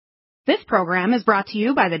This program is brought to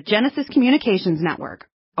you by the Genesis Communications Network,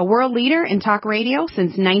 a world leader in talk radio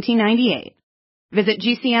since 1998. Visit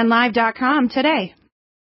GCNlive.com today.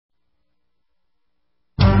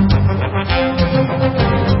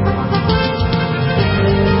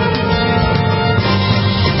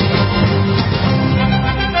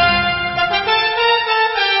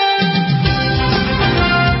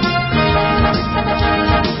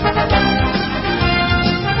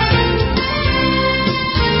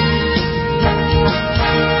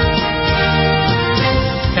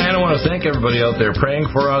 Thank everybody out there praying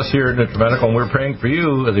for us here at NutriMedical, and we're praying for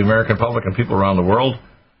you, the American public and people around the world,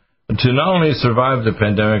 to not only survive the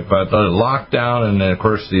pandemic, but the lockdown. And then, of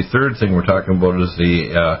course, the third thing we're talking about is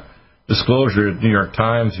the disclosure at New York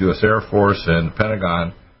Times, U.S. Air Force, and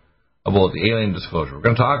Pentagon about the alien disclosure. We're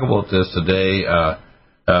going to talk about this today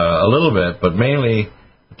a little bit, but mainly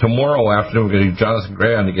tomorrow afternoon we're going to get Jonathan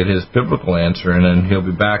Gray on to get his biblical answer, and then he'll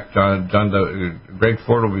be back. Greg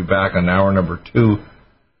Ford will be back on hour number 2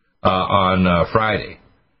 on Friday.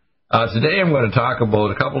 Today I'm going to talk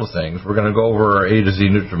about a couple of things. We're going to go over our A to Z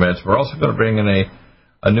NutriMeds. We're also going to bring in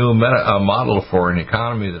a new model for an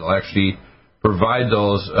economy that will actually provide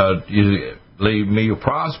those. May you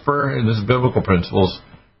prosper in these biblical principles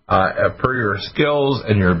per your skills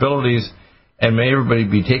and your abilities, and may everybody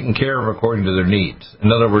be taken care of according to their needs.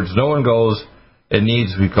 In other words, no one goes in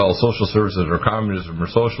needs we call social services or communism or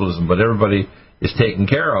socialism, but everybody is taken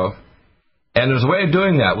care of. And there's a way of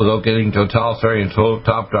doing that without getting totalitarian,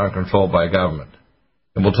 top-down control by government.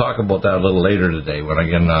 And we'll talk about that a little later today when I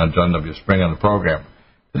get John W. Spring on the program.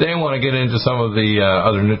 Today I want to get into some of the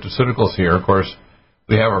other nutraceuticals here. Of course,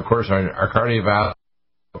 we have, our cardiovascular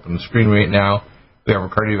up on the screen right now. We have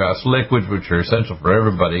our cardiovascular liquids, which are essential for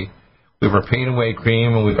everybody. We have our Pain Away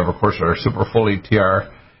cream, and we have, of course, our Super Folate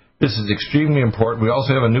TR. This is extremely important. We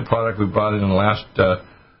also have a new product we brought in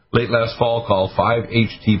late last fall called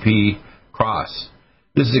 5-HTP Cross.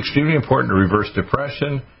 This is extremely important to reverse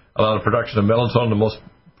depression, allow the production of melatonin, the most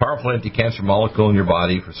powerful anti-cancer molecule in your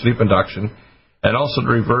body, for sleep induction, and also to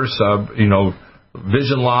reverse,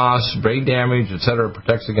 vision loss, brain damage, etc.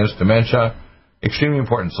 Protects against dementia. Extremely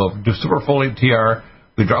important. So do Super Folate TR.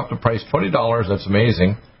 We dropped the price $20. That's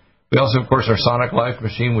amazing. We also, of course, our Sonic Life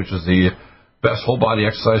machine, which is the best whole body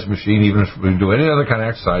exercise machine, even if we do any other kind of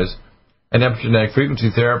exercise. And epigenetic frequency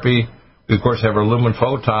therapy. We, of course, have our Lumen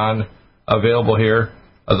Photon available here.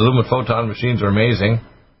 The Lumen Photon machines are amazing.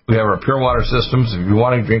 We have our pure water systems. If you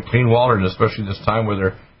want to drink clean water, and especially this time where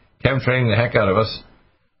they're chemtraining the heck out of us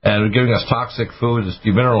and giving us toxic food that's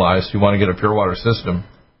demineralized, you want to get a pure water system.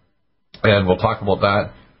 And we'll talk about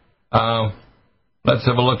that. Let's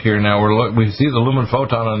have a look here now. We see the Lumen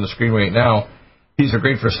Photon on the screen right now. These are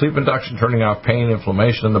great for sleep induction, turning off pain,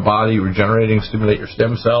 inflammation in the body, regenerating, stimulate your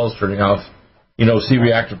stem cells, turning off,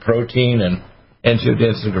 C-reactive protein and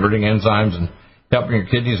angiotensin converting enzymes, and helping your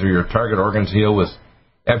kidneys or your target organs heal with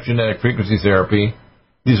epigenetic frequency therapy.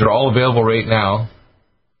 These are all available right now.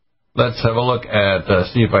 Let's have a look at,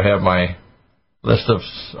 see if I have my list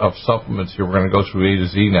of supplements here. We're going to go through A to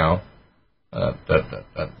Z now.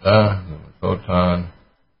 Photon.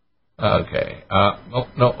 Okay.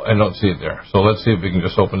 No, I don't see it there. So let's see if we can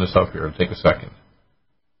just open this up here. It'll take a second.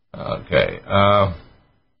 Okay.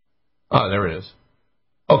 There it is.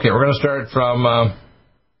 Okay, we're going to start from,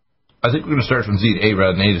 I think we're going to start from Z to A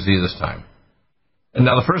rather than A to Z this time. And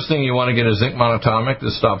now the first thing you want to get is zinc monatomic.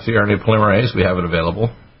 This stops the RNA polymerase. We have it available.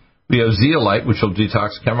 We have Zeolite, which will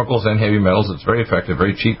detox chemicals and heavy metals. It's very effective,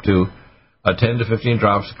 very cheap too. 10 to 15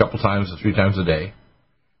 drops a couple times to 3 times a day.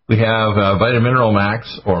 We have Vitamineral Max,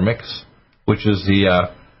 or Mix, which is the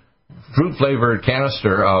fruit-flavored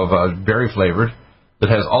canister of berry-flavored, that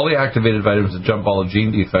has all the activated vitamins that jump all the gene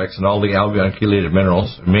defects and all the albion-chelated minerals.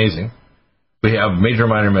 Amazing. We have major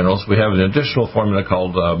minor minerals. We have an additional formula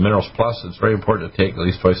called Minerals Plus. It's very important to take at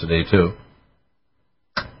least twice a day, too.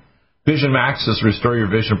 Vision Max is to restore your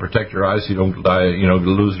vision, protect your eyes so you don't die,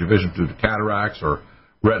 lose your vision due to cataracts or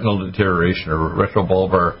retinal deterioration or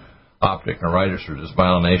retrobulbar optic neuritis or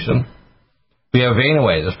desmyelination. We have Vein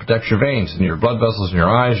Away. This protects your veins and your blood vessels in your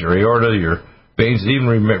eyes, your aorta, your veins. It even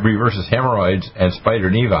reverses hemorrhoids and spider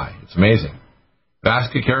nevi. It's amazing.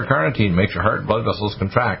 Vascular carnitine makes your heart and blood vessels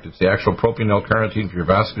contract. It's the actual propionyl carnitine for your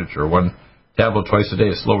vasculature. 1 tablet twice a day,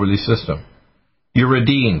 a slow-release system.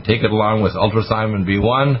 Uridine. Take it along with ultrathymine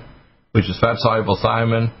B1, which is fat-soluble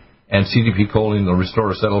thiamine, and CDP choline, the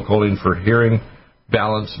restore acetylcholine for hearing,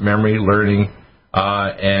 balance, memory, learning,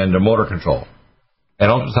 and motor control. And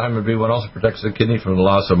ultrathymine B1 also protects the kidney from the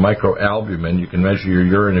loss of microalbumin. You can measure your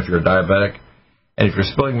urine if you're diabetic. And if you're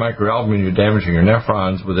spilling microalbumin, you're damaging your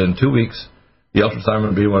nephrons. Within 2 weeks, The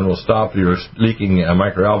ultrasound B1 will stop your leaking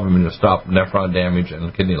microalbumin and stop nephron damage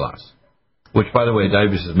and kidney loss, which, by the way,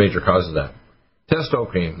 diabetes is a major cause of that. Testo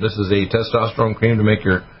cream. This is a testosterone cream to make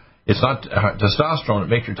your, it's not testosterone, it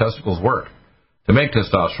makes your testicles work. To make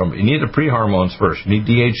testosterone, you need the pre-hormones first. You need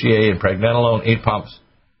DHEA and pregnenolone, 8 pumps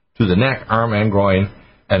to the neck, arm, and groin,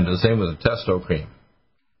 and the same with the testo cream.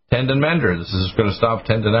 Tendon mender. This is going to stop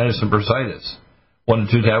tendinitis and bursitis. 1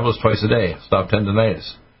 to 2 tablets twice a day. Stop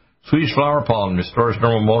tendinitis. Swedish flower pollen restores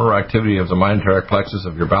normal motor activity of the myenteric plexus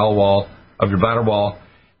of your bowel wall, of your bladder wall,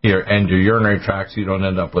 here, and your urinary tract, so you don't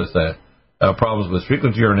end up with problems with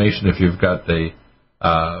frequent urination if you've got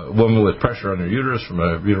a woman with pressure on her uterus from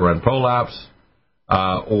a uterine prolapse,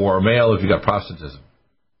 or male if you've got prostatism.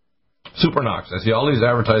 Supernox. I see all these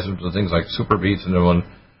advertisements of things like Super Beats and everyone.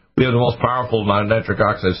 We have the most powerful nitric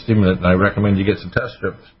oxide stimulant, and I recommend you get some test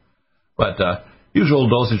strips. But usual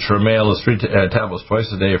dosage for a male is 3 tablets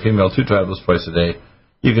twice a day, or female 2 tablets twice a day.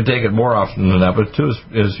 You can take it more often than that, but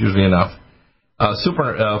 2 is usually enough.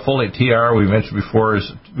 Super Folate TR, we mentioned before,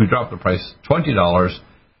 we dropped the price $20.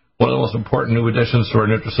 One of the most important new additions to our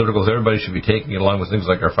nutraceuticals, everybody should be taking it along with things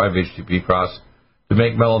like our 5-HTP cross to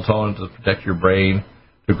make melatonin, to protect your brain,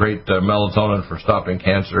 to create melatonin for stopping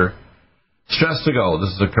cancer. Stress to Go. This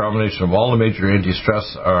is a combination of all the major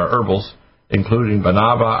anti-stress herbals, including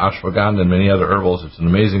banaba, ashwagandha, and many other herbals. It's an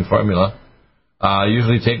amazing formula.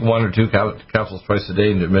 Usually take 1 or 2 capsules twice a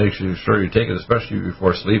day, and make sure you take it, especially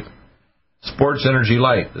before sleep. Sports Energy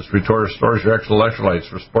Light. This restores your extra electrolytes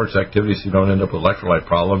for sports activities so you don't end up with electrolyte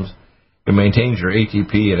problems. It maintains your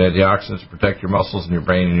ATP and antioxidants to protect your muscles and your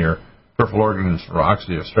brain and your peripheral organs from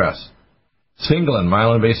oxidative stress. Singulin,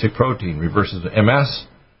 myelin basic protein, reverses MS,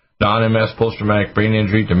 non-MS, post-traumatic brain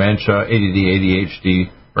injury, dementia, ADD,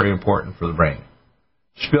 ADHD, very important for the brain.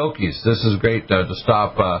 Spilkies, this is great to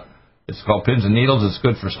stop, it's called pins and needles. It's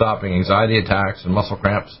good for stopping anxiety attacks and muscle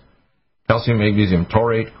cramps. Calcium, magnesium,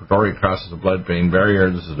 taurate. Taurate crosses the blood-brain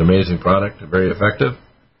barrier. This is an amazing product, very effective.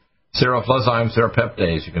 Seroflozyme,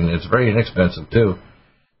 serapeptase. It's very inexpensive, too.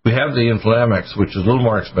 We have the Inflamex, which is a little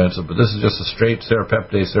more expensive, but this is just a straight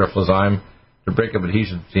serapeptase, seroflozyme, to break up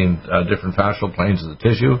adhesion between different fascial planes of the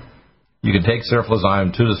tissue. You can take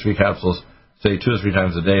seroflozyme 2 to 3 capsules, say 2 to 3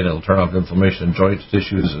 times a day, and it'll turn off inflammation in joints,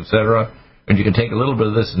 tissues, etc. And you can take a little bit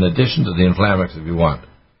of this in addition to the Inflamex if you want,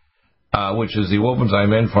 which is the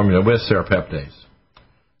Wobenzyme N formula with serapeptase.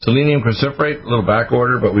 Selenium cruciferate, a little back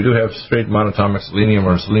order, but we do have straight monatomic selenium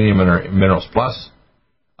or selenium in our Minerals Plus.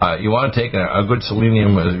 You want to take a good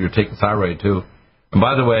selenium as you're taking thyroid too. And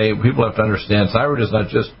by the way, people have to understand thyroid is not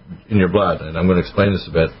just in your blood, and I'm going to explain this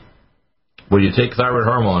a bit. When you take thyroid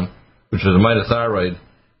hormone, which is a mitothyroid,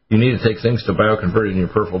 you need to take things to bioconvert it in your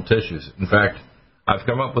peripheral tissues. In fact, I've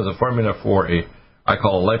come up with a formula for I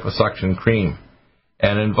call a liposuction cream.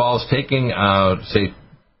 And it involves taking, say,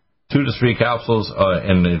 2 to 3 capsules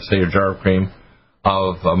in, say, your jar of cream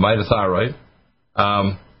of mitothyroid,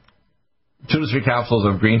 2 to 3 capsules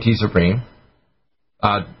of green tea supreme,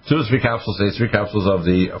 2 to 3 capsules, say 3 capsules of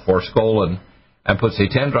the forskolin, and put, say,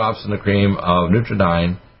 10 drops in the cream of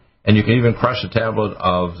Nutridyne, and you can even crush a tablet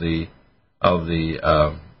of the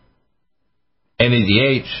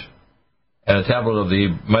NADH and a tablet of the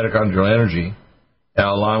mitochondrial energy,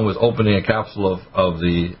 along with opening a capsule of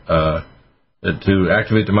the to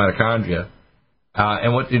activate the mitochondria.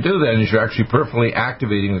 And what you do then is you're actually peripherally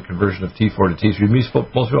activating the conversion of T4 to T3. Most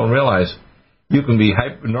people don't realize you can be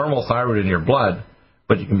normal thyroid in your blood,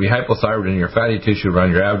 but you can be hypothyroid in your fatty tissue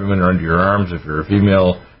around your abdomen or under your arms if you're a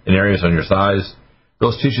female, in areas on your thighs.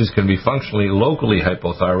 Those tissues can be functionally locally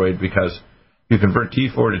hypothyroid because you convert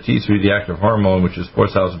T4 to T3, the active hormone, which is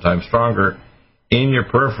 4,000 times stronger, in your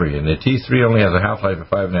periphery. And the T3 only has a half-life of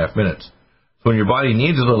 5.5 minutes. So when your body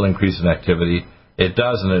needs a little increase in activity, it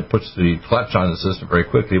does, and it puts the clutch on the system very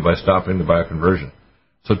quickly by stopping the bioconversion.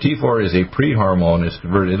 So T4 is a pre-hormone. It's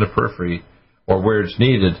converted in the periphery or where it's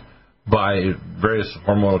needed by various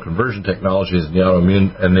hormonal conversion technologies in the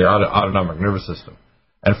autoimmune and the autonomic nervous system.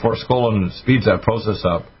 And forskolin speeds that process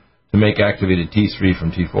up to make activated T3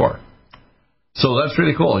 from T4. So that's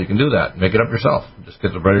really cool. You can do that. Make it up yourself. Just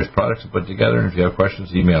get the various products and put it together, and if you have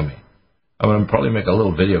questions, email me. I'm going to probably make a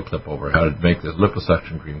little video clip over how to make this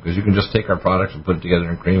liposuction cream, because you can just take our products and put it together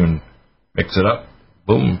in cream and mix it up.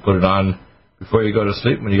 Boom, put it on before you go to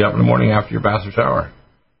sleep, when you get up in the morning after your bath or shower.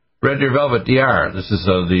 Red Deer Velvet DR. This is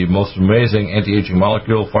the most amazing anti-aging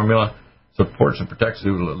molecule formula. Supports and protects the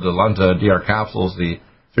Lanta DR capsules, the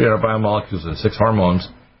 300 biomolecules and 6 hormones.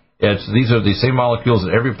 These are the same molecules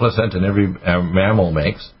that every placenta and every mammal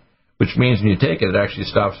makes, which means when you take it, it actually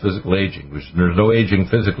stops physical aging. There's no aging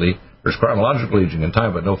physically. There's chronological aging in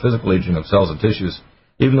time, but no physical aging of cells and tissues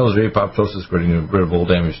even those apoptosis, getting rid of old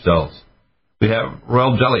damaged cells. We have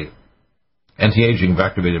royal jelly, anti-aging,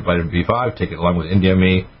 activated vitamin B5. Take it along with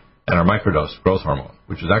NDME and our microdose growth hormone,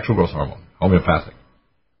 which is actual growth hormone, homeopathic.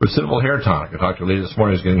 Recidivale hair tonic. I talked to a lady this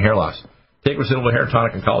morning who's getting hair loss. Take Recidivale hair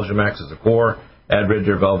tonic and Collagen Max as a core. Add red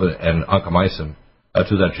deer velvet and oncomycin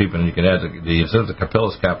to that treatment. And you can add instead of the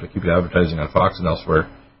Capillus cap to keep you advertising on Fox and elsewhere,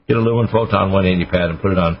 get a Lumen Photon 180 pad and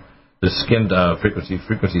put it on the skin frequency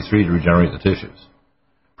 3 to regenerate the tissues.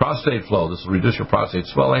 Prostate Flow. This will reduce your prostate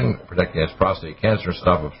swelling, protect against prostate cancer,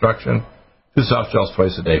 stop obstruction. 2 soft gels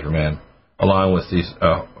twice a day for men, along with these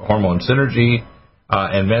hormone synergy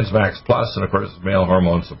and Men's Max Plus, and of course male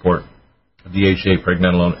hormone support, DHA,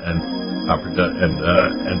 pregnenolone, and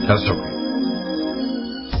testosterone.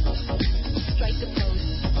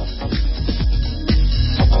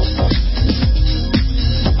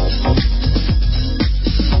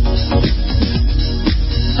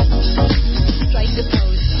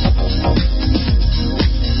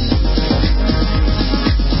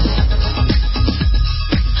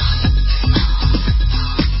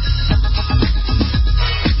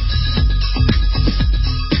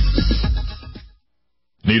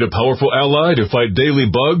 Need a powerful ally to fight daily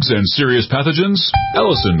bugs and serious pathogens?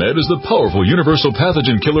 Allicin Med is the powerful universal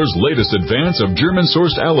pathogen killer's latest advance of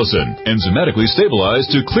German-sourced allicin, enzymatically stabilized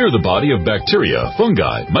to clear the body of bacteria,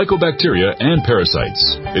 fungi, mycobacteria, and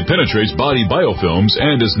parasites. It penetrates body biofilms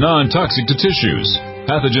and is non-toxic to tissues.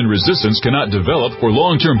 Pathogen resistance cannot develop for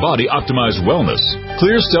long-term body-optimized wellness.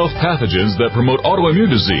 Clear stealth pathogens that promote autoimmune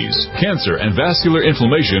disease, cancer, and vascular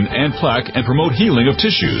inflammation and plaque, and promote healing of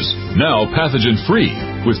tissues. Now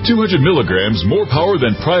pathogen-free. With 200 milligrams more power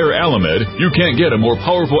than prior Alamed, you can't get a more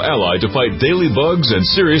powerful ally to fight daily bugs and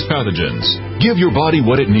serious pathogens. Give your body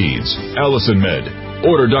what it needs. Allicin Med.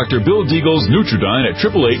 Order Dr. Bill Deagle's Nutridyne at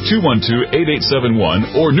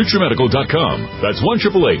 888-212-8871 or NutriMedical.com. That's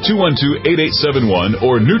 1-888-212-8871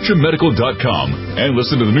 or NutriMedical.com. And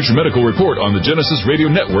listen to the NutriMedical Report on the Genesis Radio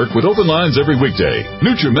Network with open lines every weekday.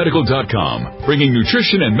 NutriMedical.com, bringing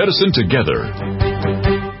nutrition and medicine together.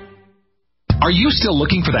 Are you still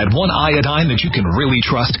looking for that one iodine that you can really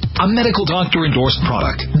trust? A medical doctor-endorsed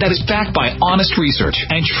product that is backed by honest research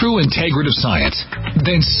and true integrative science?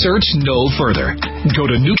 Then search no further. Go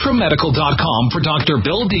to NutriMedical.com for Dr.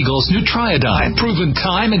 Bill Deagle's NutriAdine, proven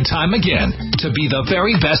time and time again to be the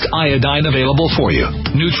very best iodine available for you.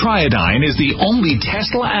 NutriAdine is the only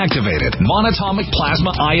Tesla-activated monatomic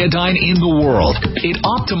plasma iodine in the world. It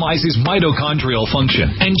optimizes mitochondrial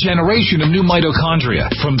function and generation of new mitochondria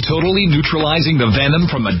from totally neutralizing the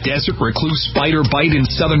venom from a desert recluse spider bite in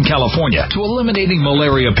Southern California to eliminating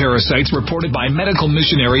malaria parasites reported by medical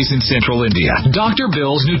missionaries in Central India. Dr.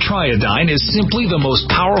 Bill's NutriAdine is simply the most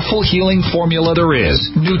powerful healing formula there is.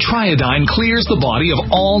 NutriAdine clears the body of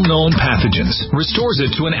all known pathogens, restores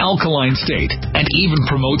it to an alkaline state, and even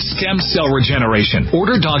promotes stem cell regeneration.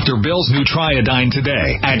 Order Dr. Bill's NutriAdine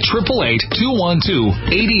today at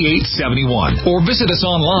 888-212-8871 or visit us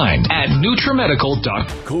online at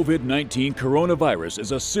NutriMedical.com. COVID-19 coronavirus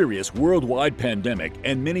is a serious worldwide pandemic,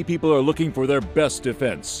 and many people are looking for their best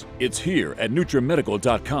defense. It's here at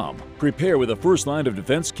NutriMedical.com. Prepare with a first line of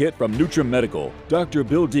defense kit from NutriMedical. Dr.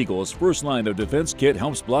 Bill Deagle's first line of defense kit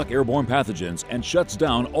helps block airborne pathogens and shuts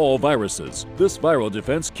down all viruses. This viral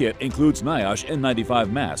defense kit includes NIOSH N95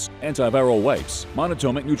 masks, antiviral wipes,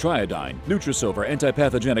 monatomic NutriAdine, NutriSilver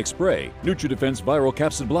antipathogenic spray, NutriDefense viral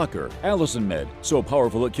capsid blocker, Allicin Med, so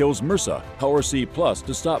powerful it kills MRSA, Power C Plus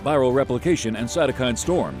to stop viral replication and cytokine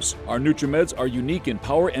storms. Our NutriMeds are unique in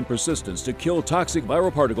power and persistence to kill toxic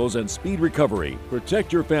viral particles and speed recovery.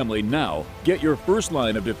 Protect your family now. Get your first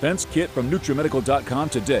line of defense kit from NutriMedical.com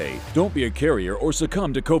today. Don't be a carrier or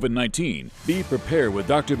succumb to COVID-19. Be prepared with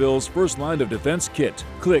Dr. Bill's first line of defense kit.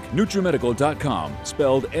 Click NutriMedical.com,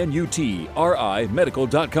 spelled N-U-T-R-I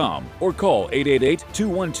Medical.com, or call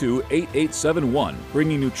 888-212-8871,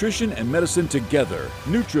 bringing nutrition and medicine together.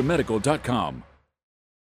 NutriMedical.com.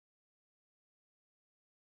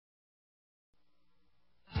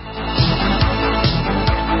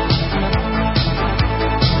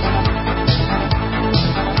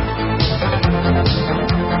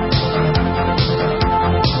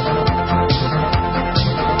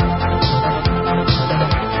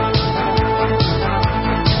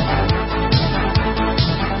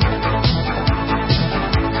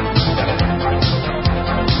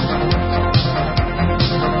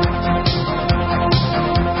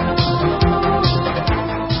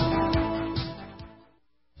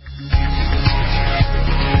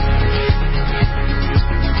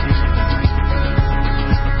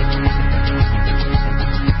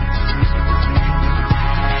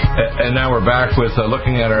 And now we're back with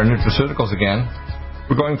looking at our nutraceuticals again.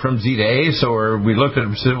 We're going from Z to A, so we looked at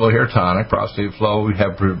reciprocal hair tonic, prostate flow. We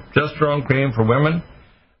have progesterone cream for women,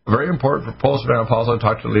 very important for postmenopausal. I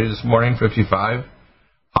talked to a lady this morning, 55,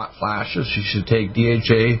 hot flashes. She should take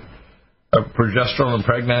DHA, progesterone, and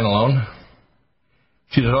pregnenolone.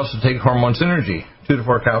 She should also take hormone synergy, 2 to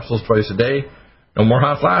 4 capsules twice a day. No more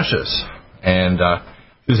hot flashes. And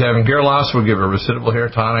she's having hair loss. We'll give her reciprocal hair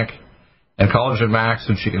tonic and collagen max,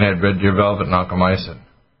 and she can add red deer velvet and oncomycin.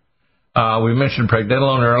 We mentioned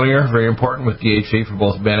pregnenolone earlier, very important with DHA for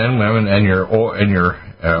both men and women, and your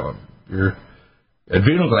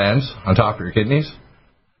adrenal glands on top of your kidneys.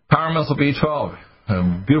 Power methyl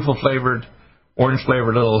B12, beautiful flavored, orange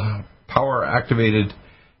flavored little power activated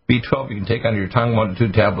B12 you can take under your tongue, 1 to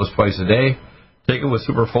 2 tablets twice a day. Take it with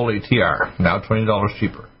Superfolate TR, now $20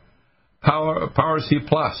 cheaper. Power C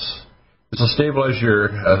Plus. This will stabilize your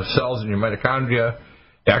cells in your mitochondria.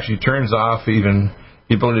 It actually turns off even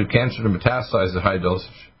the ability of cancer to metastasize at high dosage.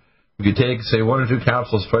 If you take, say, 1 or 2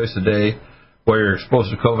 capsules twice a day where you're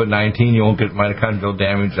exposed to COVID-19, you won't get mitochondrial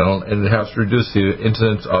damage, and it helps to reduce the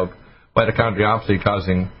incidence of mitochondriopathy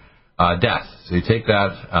causing death. So you take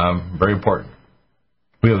that, very important.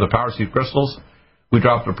 We have the Power Seed crystals. We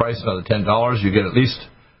dropped the price another $10. You get at least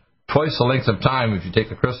twice the length of time if you take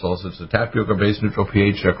the crystals. It's the tapioca-based neutral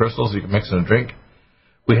pH crystals you can mix in a drink.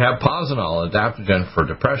 We have Posinol, adaptogen for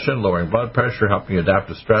depression, lowering blood pressure, helping you adapt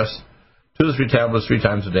to stress. 2 to 3 tablets 3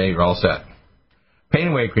 times a day, you're all set. Pain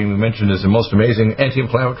Away Cream, we mentioned, is the most amazing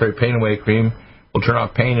anti-inflammatory Pain Away Cream. Will turn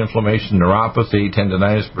off pain, inflammation, neuropathy,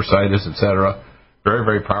 tendonitis, bursitis, etc. Very,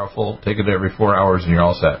 very powerful. Take it every 4 hours and you're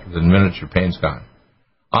all set. Within minutes, your pain's gone.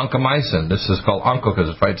 Oncomycin, this is called Onco because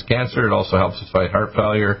it fights cancer. It also helps us fight heart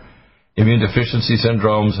failure, immune deficiency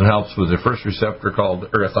syndromes, and helps with the first receptor called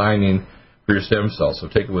erythionine for your stem cells. So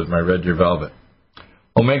take it with my Red Deer Velvet.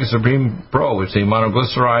 Omega Supreme Pro, it's a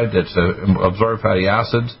monoglyceride that's absorbed fatty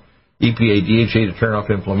acids, EPA, DHA to turn off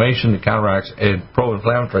inflammation, that counteracts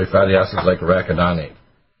pro-inflammatory fatty acids like arachidonate,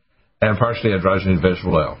 and partially androgenous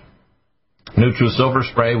vegetable oil. Silver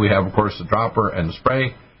Spray, we have, of course, the dropper and the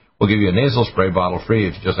spray. We'll give you a nasal spray bottle free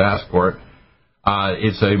if you just ask for it.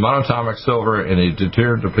 It's a monatomic silver in a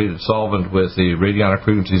deuterium-depleted solvent with the radionic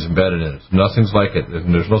frequencies embedded in it. Nothing's like it.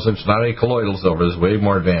 There's no such, not a colloidal silver. It's way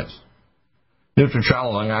more advanced.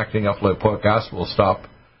 Nutrichel, long-acting alpha-lipoic acid, will stop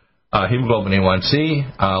hemoglobin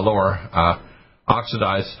A1C, lower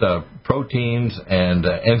oxidized proteins and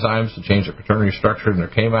enzymes to change their quaternary structure in their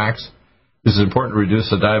Kmax. This is important to reduce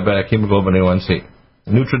the diabetic hemoglobin A1C.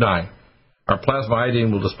 Nutridyne. Our plasma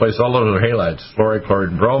iodine will displace all other halides. Fluoride, chloride,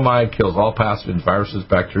 and bromide kills all pathogens, viruses,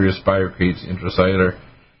 bacteria, spirochetes, intracellular,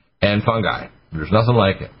 and fungi. There's nothing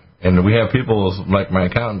like it. And we have people like my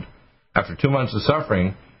accountant, after 2 months of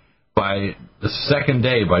suffering, by the second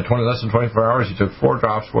day, by less than 24 hours, he took 4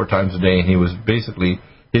 drops 4 times a day, and he was basically,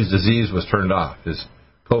 his disease was turned off, his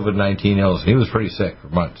COVID-19 illness. He was pretty sick for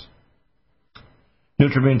months.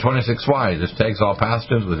 Nutrimune 26Y, this tags all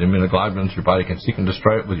pathogens with immunoglobulins your body can seek and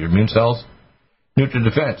destroy it with your immune cells.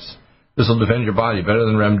 NutriDefense, this will defend your body better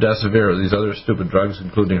than remdesivir or these other stupid drugs,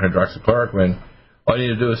 including hydroxychloroquine. All you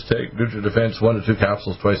need to do is take NutriDefense 1 to 2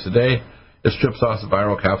 capsules twice a day. It strips off the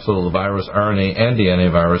viral capsule, the virus, RNA, and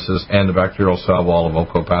DNA viruses, and the bacterial cell wall of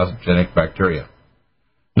oncopathogenic bacteria.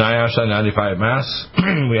 Niacin 95 masks,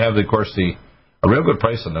 we have, of course, a real good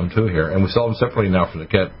price on them, too, here, and we sell them separately now for the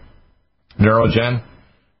kit. Neurogen,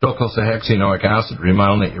 docosahexaenoic acid,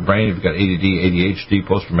 remyelinate your brain if you've got ADD, ADHD,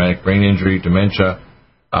 post-traumatic brain injury, dementia.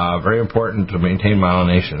 Very important to maintain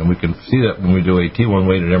myelination, and we can see that when we do a T1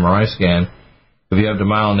 weighted MRI scan. If you have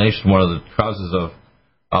demyelination, one of the causes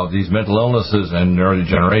of these mental illnesses and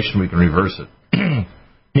neurodegeneration, we can reverse it.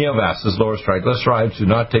 Neovasc, this lowers triglycerides. Do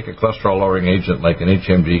not take a cholesterol-lowering agent like an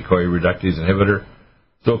HMG CoA reductase inhibitor,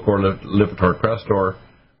 Zocor, Lipitor, Crestor.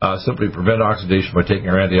 Simply prevent oxidation by taking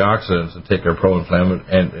our antioxidants and take our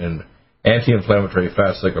and anti-inflammatory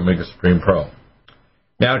fats like Omega Supreme Pro.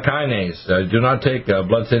 Nattokinase, do not take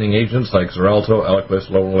blood-thinning agents like Xarelto, Eliquis,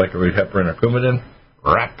 low molecular weight heparin, or Coumadin,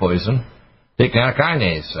 rat poison. Take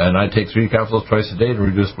nattokinase, and I take 3 capsules twice a day to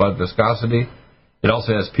reduce blood viscosity. It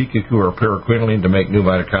also has PQQ or pyroquinoline to make new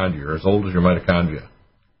mitochondria, or as old as your mitochondria.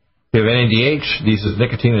 If you have NADH, these is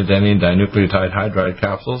nicotine adenine dinucleotide hydride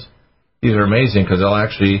capsules. These are amazing because they'll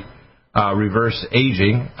actually reverse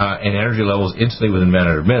aging and energy levels instantly within a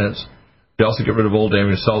matter of minutes. They also get rid of old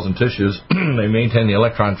damaged cells and tissues. They maintain the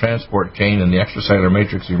electron transport chain and the extracellular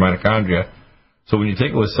matrix of your mitochondria. So when you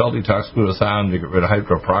take it with cell detox glutathione to get rid of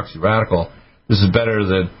hydroperoxy radical, this is better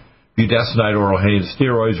than budesonide, oral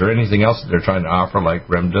steroids, or anything else that they're trying to offer like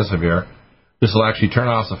remdesivir. This will actually turn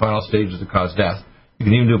off the final stages that cause death. You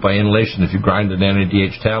can even do it by inhalation if you grind an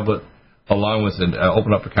NADH tablet, along with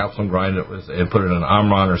open up a capsule and grind it and put it in an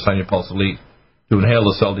Omron or Sinupulse Elite to inhale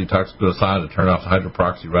the cell detox glutathione to turn off the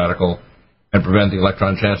hydroperoxy radical and prevent the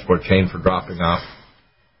electron transport chain from dropping off.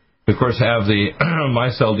 We, of course, have the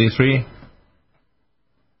MyCell D3.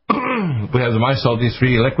 We have the MyCell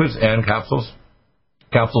D3 liquids and capsules.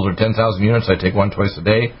 Capsules are 10,000 units. I take one twice a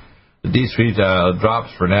day. The D3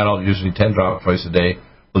 drops for an adult, usually 10 drops twice a day,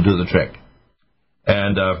 will do the trick.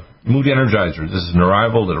 And Mood Energizer. This is an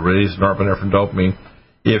arrival that releases norepinephrine dopamine.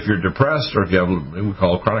 If you're depressed or if you have what we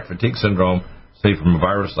call chronic fatigue syndrome, say from a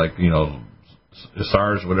virus like,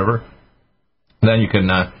 SARS or whatever, then you can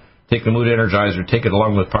take the Mood Energizer, take it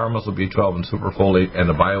along with Power Muscle B12 and Superfolate, and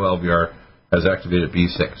the BioLVR has activated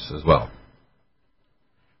B6 as well.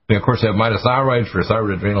 We, of course, have mitothyroid for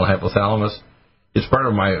thyroid adrenal hypothalamus. It's part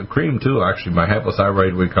of my cream, too, actually. My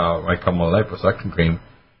hypothyroid, I call my liposuction cream.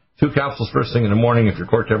 2 capsules first thing in the morning. If your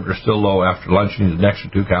core temperature is still low after lunch, you need an extra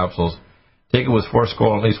 2 capsules. Take it with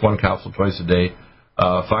Forskolin, at least 1 capsule twice a day.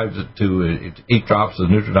 5 to 8 drops of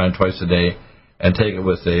Nutridyne twice a day. And take it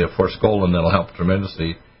with a Forskolin. That'll help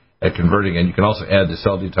tremendously at converting. And you can also add the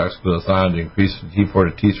cell detox glutathione to increase the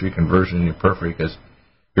T4 to T3 conversion in your periphery, because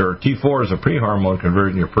your T4 is a pre-hormone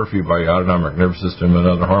converted in your periphery by your autonomic nervous system and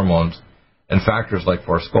other hormones, and factors like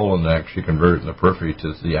Forskolin that actually convert in the periphery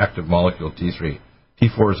to the active molecule T3.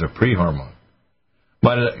 T4 is a pre-hormone.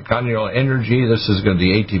 Mitochondrial energy, this is going to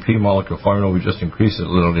be the ATP molecule formula. We just increased it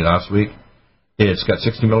literally last week. It's got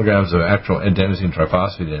 60 milligrams of actual adenosine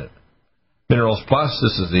triphosphate in it. Minerals Plus,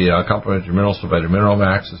 this is the complementary minerals provided Mineral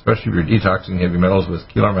Max, especially if you're detoxing heavy metals with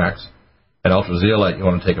Keelar Max and Ultrazeolite, you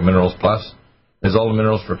want to take a Minerals Plus. There's all the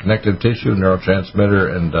minerals for connective tissue,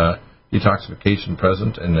 neurotransmitter, and detoxification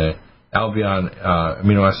present in the Albion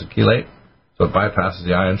amino acid chelate, so it bypasses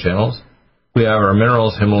the ion channels. We have our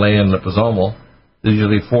minerals, Himalayan liposomal.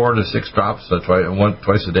 Usually 4 to 6 drops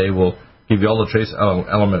twice a day will give you all the trace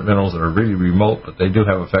element minerals that are really remote, but they do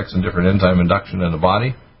have effects in different enzyme induction in the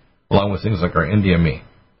body, along with things like our NDME.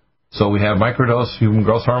 So we have microdose human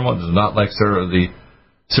growth hormone. This is not like the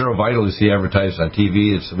Serovital you see advertised on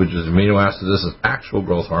TV, which is amino acid. This is actual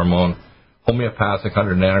growth hormone, homeopathic,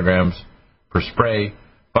 100 nanograms per spray.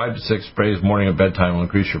 5 to 6 sprays morning and bedtime will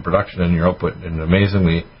increase your production and your output, and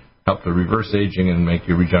amazingly help to reverse aging and make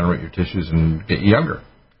you regenerate your tissues and get you younger.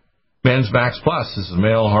 Men's Max Plus, this is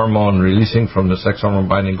male hormone releasing from the sex hormone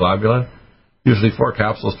binding globulin. Usually 4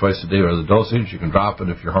 capsules twice a day are the dosage. You can drop it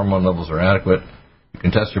if your hormone levels are adequate. You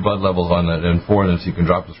can test your blood levels on that in 4, then so you can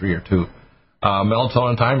drop to 3 or 2.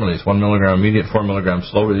 Melatonin time release, 1 milligram immediate, 4 milligram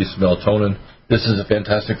slow release of melatonin. This is a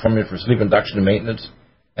fantastic formula for sleep induction and maintenance,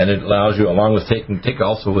 and it allows you, along with take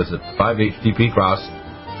also with it 5-HTP cross,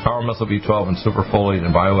 Power Muscle B12 and Superfolate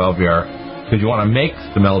and BioLVR, because you want to make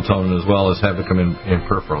the melatonin as well as have it come in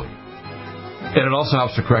peripherally. And it also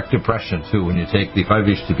helps to correct depression, too, when you take the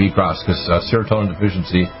 5-HTP cross, because serotonin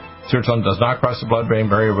deficiency, serotonin does not cross the blood-brain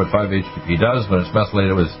barrier, but 5-HTP does when it's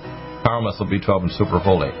methylated with Power Muscle B12 and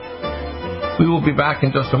Superfolate. We will be back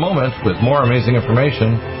in just a moment with more amazing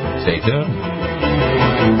information. Stay tuned.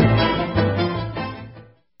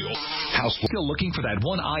 Still looking for that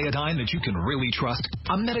one iodine that you can really trust?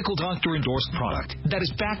 A medical doctor endorsed product that is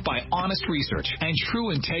backed by honest research and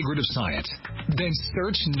true integrative science? Then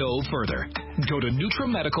search no further. Go to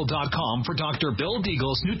NutriMedical.com for Dr. Bill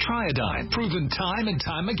Deagle's Nutriodine, proven time and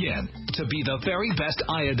time again to be the very best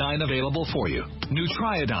iodine available for you.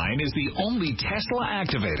 Nutriodine is the only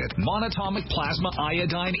Tesla-activated monatomic plasma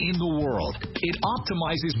iodine in the world. It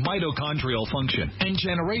optimizes mitochondrial function and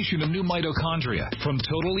generation of new mitochondria, from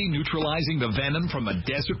totally neutralizing the venom from a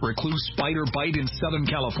desert recluse spider bite in Southern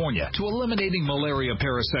California to eliminating malaria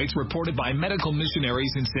parasites reported by medical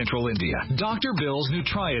missionaries in Central India. Dr. Bill's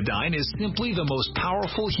Nutriodine is simply the most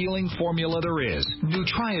powerful healing formula there is.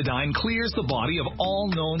 Nutriodine clears the body of all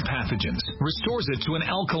known pathogens, restores it to an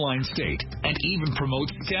alkaline state, and even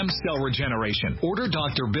promotes stem cell regeneration. Order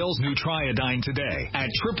Dr. Bill's Nutriodine today at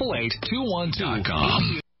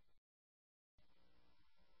 888-212.com.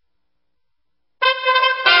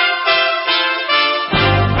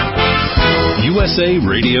 USA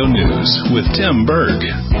Radio News with Tim Berg.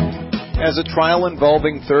 As a trial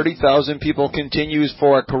involving 30,000 people continues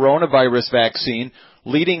for a coronavirus vaccine,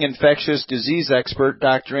 leading infectious disease expert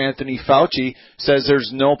Dr. Anthony Fauci says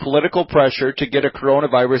there's no political pressure to get a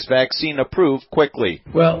coronavirus vaccine approved quickly.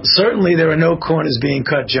 Well, certainly there are no corners being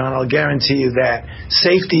cut, John. I'll guarantee you that.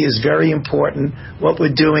 Safety is very important. What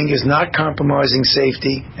we're doing is not compromising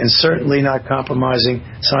safety and certainly not compromising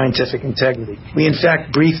scientific integrity. We, in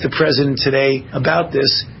fact, briefed the president today about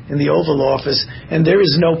this in the Oval Office, and there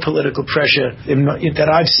is no political pressure that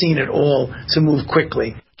I've seen at all to move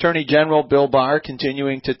quickly. Attorney General Bill Barr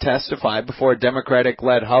continuing to testify before a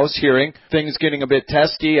Democratic-led House hearing. Things getting a bit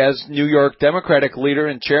testy as New York Democratic leader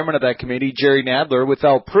and chairman of that committee, Jerry Nadler,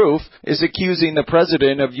 without proof, is accusing the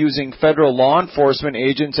president of using federal law enforcement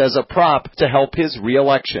agents as a prop to help his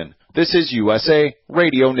re-election. This is USA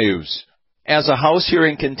Radio News. As a House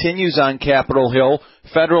hearing continues on Capitol Hill,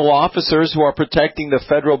 federal officers who are protecting the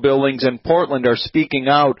federal buildings in Portland are speaking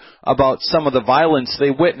out about some of the violence they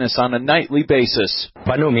witness on a nightly basis.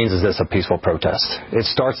 By no means is this a peaceful protest. It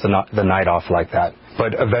starts the night off like that.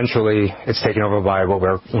 But eventually it's taken over by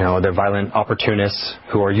the violent opportunists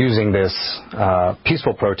who are using this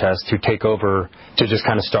peaceful protest to take over, to just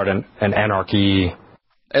kind of start an anarchy.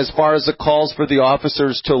 As far as the calls for the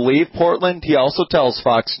officers to leave Portland, he also tells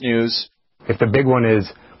Fox News, if the big one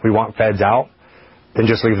is we want feds out, then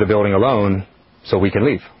just leave the building alone so we can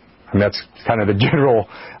leave. I mean, that's kind of the general,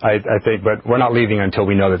 I think, but we're not leaving until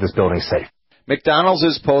we know that this building's safe. McDonald's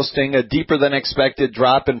is posting a deeper-than-expected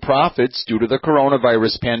drop in profits due to the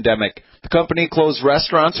coronavirus pandemic. The company closed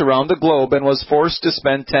restaurants around the globe and was forced to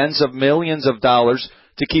spend tens of millions of dollars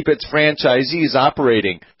to keep its franchisees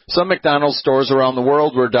operating. Some McDonald's stores around the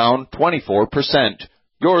world were down 24%.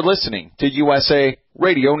 You're listening to USA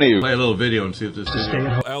Radio News. Play a little video and see if this is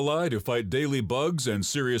ally to fight daily bugs and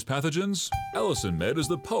serious pathogens? Allicin Med is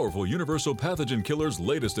the powerful universal pathogen killer's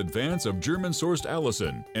latest advance of German-sourced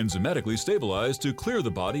allicin, enzymatically stabilized to clear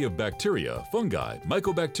the body of bacteria, fungi,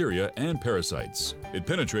 mycobacteria, and parasites. It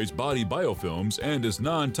penetrates body biofilms and is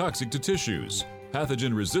non-toxic to tissues.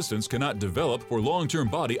 Pathogen resistance cannot develop for long-term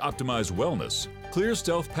body-optimized wellness. Clear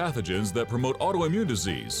stealth pathogens that promote autoimmune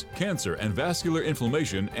disease, cancer and vascular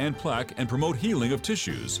inflammation and plaque and promote healing of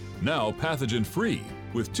tissues. Now pathogen-free.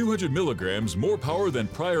 With 200 milligrams more power than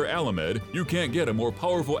prior Alamed, you can't get a more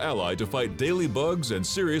powerful ally to fight daily bugs and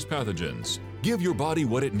serious pathogens. Give your body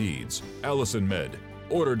what it needs. Allicin Med.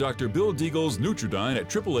 Order Dr. Bill Deagle's Nutridyne at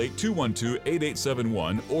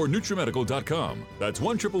 888-212-8871 or NutriMedical.com. That's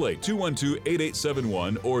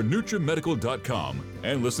 1-888-212-8871 or NutriMedical.com.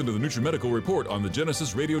 And listen to the NutriMedical Report on the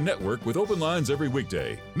Genesis Radio Network with open lines every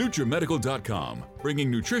weekday. NutriMedical.com,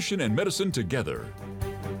 bringing nutrition and medicine together.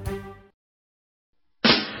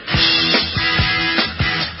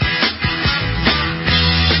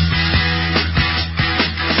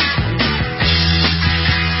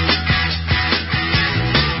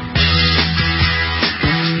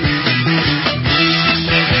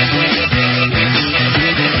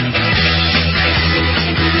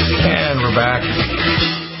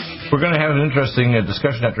 We're going to have an interesting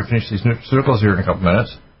discussion after we finish these nutraceuticals here in a couple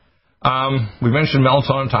minutes. We mentioned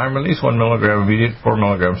melatonin time release, 1 milligram immediate, 4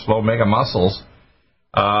 milligrams slow, mega muscles.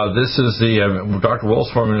 This is the Dr.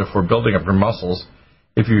 Wolf's formula for building up your muscles.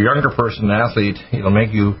 If you're a younger person, an athlete, it'll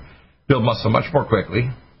make you build muscle much more quickly.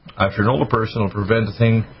 If you're an older person, it'll prevent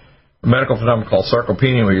a medical phenomenon called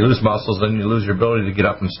sarcopenia, where you lose muscles, then you lose your ability to get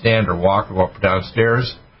up and stand or walk or go up or down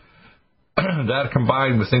stairs. That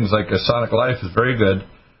combined with things like Sonic Life is very good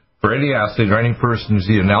for any athlete or any person who's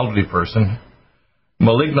either an elderly person.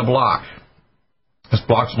 Malignant block. This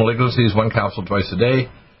blocks malignancies, 1 capsule twice a day.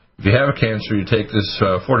 If you have a cancer, you take this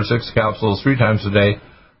 4 to 6 capsules 3 times a day,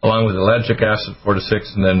 along with ellagic acid 4 to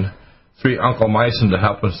 6, and then 3 oncomycin to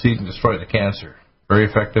help seed and destroy the cancer. Very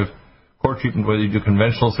effective core treatment, whether you do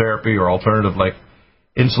conventional therapy or alternative like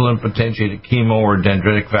insulin potentiated chemo or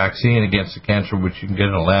dendritic vaccine against the cancer, which you can get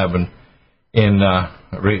in a lab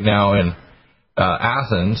right now in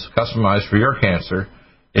Athens, customized for your cancer.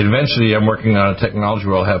 And eventually, I'm working on a technology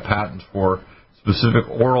where I'll have patents for specific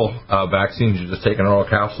oral vaccines. You just take an oral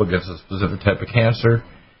capsule against a specific type of cancer,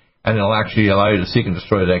 and it'll actually allow you to seek and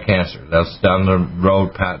destroy that cancer. That's down the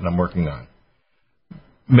road patent I'm working on.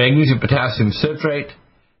 Magnesium potassium citrate.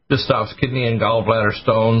 This stops kidney and gallbladder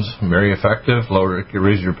stones. Very effective.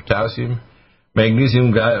 Raise your potassium.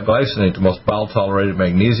 Magnesium glycinate, the most bile-tolerated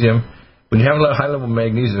magnesium. When you have a high level of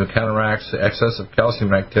magnesium, it counteracts the excessive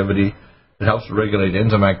calcium activity. It helps to regulate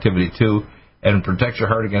enzyme activity too, and protects your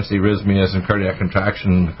heart against arrhythmias and cardiac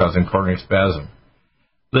contraction causing coronary spasm.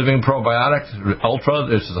 Living probiotic ultra.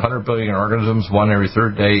 This is 100 billion organisms, 1 every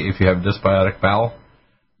 3rd day if you have dysbiotic bowel.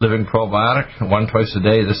 Living probiotic, 1 twice a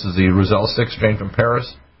day. This is the Roselle 6 strain from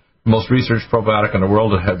Paris. The most researched probiotic in the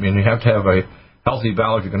world. You have to have a healthy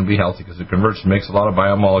bowel if you're going to be healthy, because it converts and makes a lot of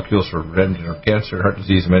biomolecules for preventing cancer, heart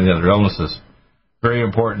disease, and many other illnesses. Very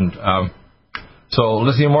important. So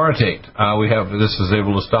lithium orotate. This is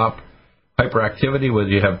able to stop hyperactivity, whether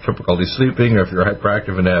you have difficulty sleeping or if you're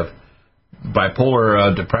hyperactive and have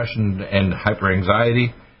bipolar depression and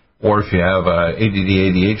hyperanxiety, or if you have ADD,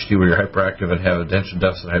 ADHD, where you're hyperactive and have attention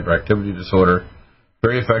deficit hyperactivity disorder.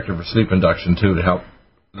 Very effective for sleep induction, too, to help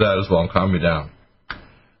that as well and calm you down.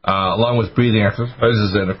 along with breathing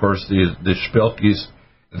exercises and, of course, the Spilkies,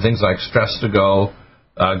 and things like Stress to Go,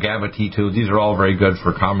 GABA T2. These are all very good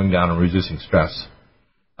for calming down and reducing stress.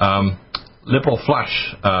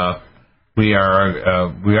 LipoFlush. We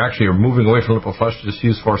actually are moving away from LipoFlush to just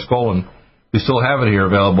use forskolin. We still have it here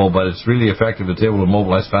available, but it's really effective. It's able to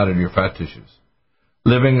mobilize fat into your fat tissues.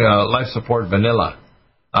 Living Life Support Vanilla.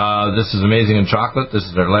 This is amazing in chocolate. This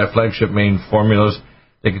is their flagship main formulas.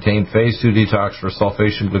 They contain phase 2 detox for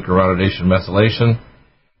sulfation, glucuronidation, methylation.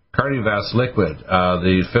 Cardiovasc Liquid.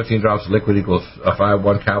 The 15 drops of liquid equals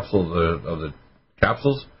 1 capsule of the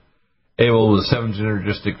capsules. Able with 7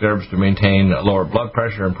 synergistic herbs to maintain lower blood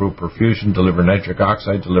pressure, improve perfusion, deliver nitric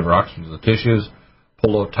oxide, deliver oxygen to the tissues,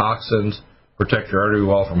 pull out toxins, protect your artery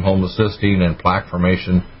wall from homocysteine and plaque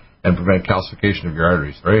formation, and prevent calcification of your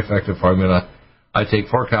arteries. Very effective formula. I take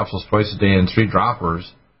 4 capsules twice a day and 3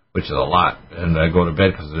 droppers, which is a lot, and I go to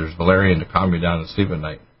bed because there's valerian to calm me down and sleep at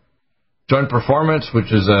night. Joint Performance,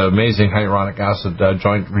 which is an amazing hyaluronic acid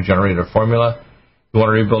joint regenerator formula. You want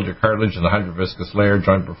to rebuild your cartilage in the hydroviscous layer.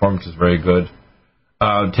 Joint Performance is very good.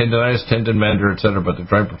 Tendinitis, tendon mender, etc., but the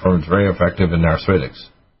Joint Performance is very effective in arthritis.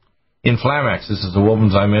 Inflamax, this is the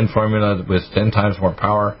Wobenzyme N formula with 10 times more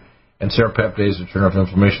power, and serapeptase to turn off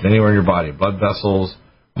inflammation anywhere in your body, blood vessels,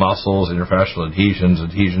 muscles, interfascial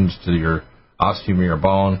adhesions to your osteum or your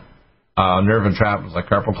bone, nerve entrapments like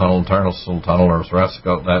carpal tunnel, tarsal tunnel, or thoracic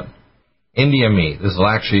outlet. Indiamine, this will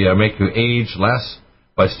actually make you age less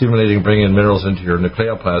by stimulating and bringing in minerals into your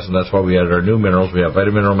nucleoplasm. That's why we added our new minerals. We have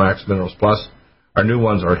Vitamin Max Minerals Plus. Our new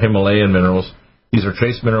ones are Himalayan minerals. These are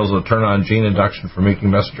trace minerals that turn on gene induction for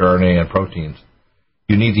making messenger RNA and proteins.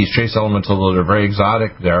 You need these trace elements, although they're very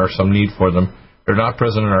exotic. There are some need for them. They're not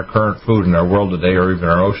present in our current food in our world today or even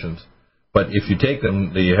our oceans. But if you take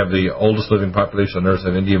them, you have the oldest living population on Earth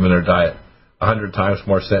have indium in their diet, 100 times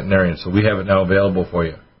more centenarian. So we have it now available for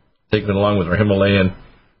you. Take it along with our Himalayan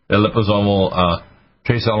liposomal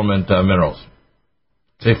trace element minerals.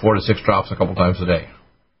 Say 4 to 6 drops a couple times a day.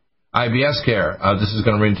 IBS care. This is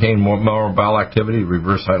going to maintain more bowel activity,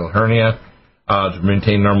 reverse hiatal hernia, to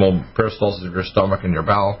maintain normal peristalsis of your stomach and your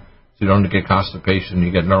bowel, so you don't get constipation.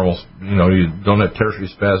 You get normal, you don't have tertiary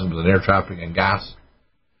spasms and air trapping and gas.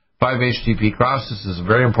 5-HTP cross. This is a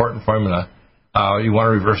very important formula. You want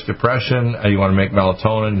to reverse depression. You want to make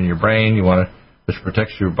melatonin in your brain. Which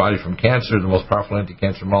protects your body from cancer, the most powerful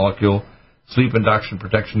anti-cancer molecule. Sleep induction,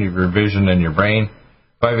 protection of your vision and your brain.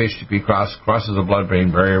 5-HTP crosses the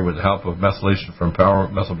blood-brain barrier with the help of methylation from power,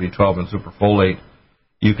 methyl B12 and superfolate.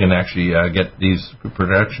 You can actually get these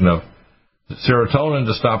protection of serotonin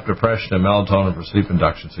to stop depression and melatonin for sleep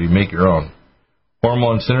induction, so you make your own.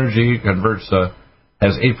 Hormone synergy converts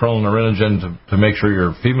has april-norinogen to make sure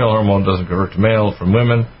your female hormone doesn't convert to male from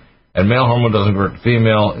women, and male hormone doesn't convert to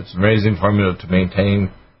female. It's an amazing formula to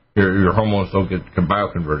maintain your hormones don't get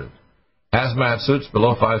bioconverted. Hazmat suits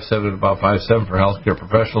below 5'7" to about 5'7" for healthcare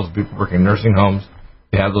professionals, people working in nursing homes.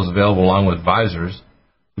 They have those available along with visors.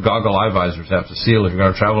 Goggle eye visors have to seal. If you're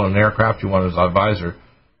going to travel in an aircraft, you want a visor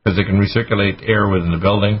because they can recirculate air within the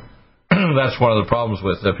building. That's one of the problems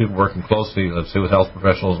with people working closely, let's say with health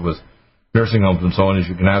professionals, with nursing homes and so on, is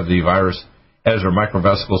you can have the virus as their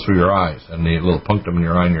microvesicles through your eyes and the little punctum in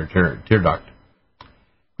your eye and your tear duct.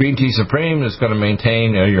 Green Tea Supreme is going to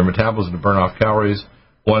maintain your metabolism to burn off calories.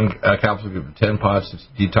 1 capsule gives you 10 pots. It's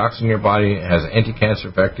detoxing your body. It has anti-cancer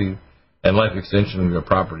effective and life extension of your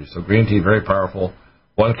properties. So green tea, very powerful.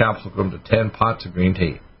 1 capsule comes to 10 pots of green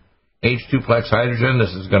tea. H2-plex hydrogen.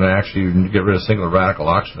 This is going to actually get rid of single radical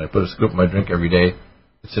oxygen. I put a scoop in my drink every day.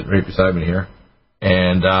 It's sitting right beside me here.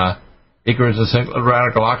 And it gives a single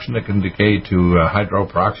radical oxygen that can decay to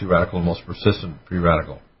hydroperoxy radical, the most persistent free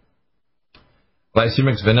radical.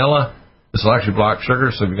 Glycemics vanilla. This will actually block sugar,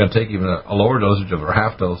 so if you're going to take even a lower dosage of it or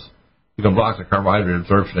half dose, you can block the carbohydrate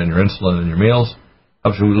absorption in your insulin in your meals.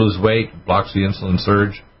 Helps you lose weight, blocks the insulin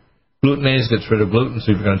surge. Glutenase gets rid of gluten,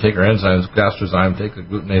 so if you're going to take our enzymes, gastrozyme, take the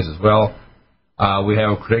glutenase as well. We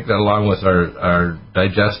take that along with our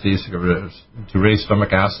digestes to raise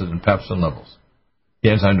stomach acid and pepsin levels.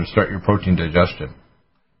 The enzyme to start your protein digestion.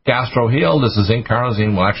 GastroHeal, this is zinc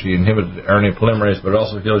carnosine, will actually inhibit RNA polymerase, but it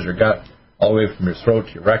also heals your gut all the way from your throat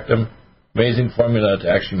to your rectum. Amazing formula to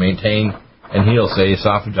actually maintain and heal, say,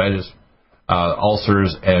 esophagitis,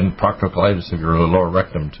 ulcers, and proctocolitis of your lower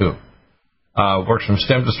rectum, too. Works from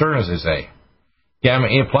stem to stern, as they say. Gamma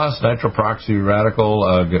A+, nitroperoxy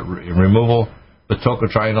radical removal with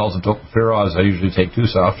tocotrienols and tocopherols. I usually take 2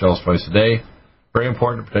 soft gels twice a day. Very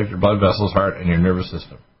important to protect your blood vessels, heart, and your nervous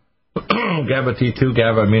system. GABA T2,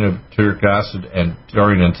 GABA aminobutyric acid, and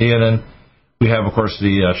taurine and theanine. We have, of course,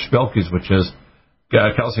 the Spilkies, which is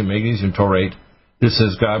calcium magnesium taurate. This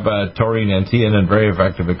has got taurine and theanine, very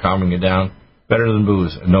effective at calming you down, better than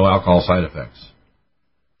booze, and no alcohol side effects.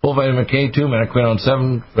 Full vitamin K2, metaquinone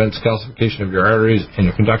 7, prevents calcification of your arteries and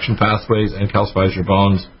your conduction pathways and calcifies your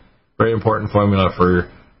bones. Very important formula for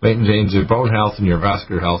maintaining your bone health and your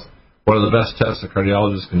vascular health. One of the best tests a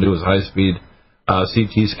cardiologist can do is high-speed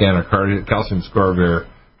CT scan or calcium score of your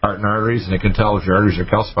heart and arteries, and it can tell if your arteries are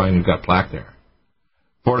calcifying, you've got plaque there.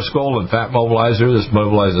 Forest Gold and Fat Mobilizer. This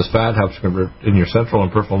mobilizes fat, helps convert in your central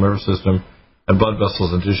and peripheral nervous system and blood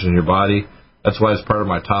vessels and tissues in your body. That's why it's part of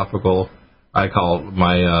my topical, I call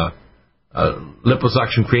my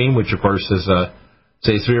liposuction cream, which of course is,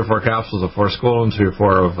 say, 3 or 4 capsules of Forest Gold and 3 or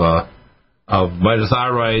 4 of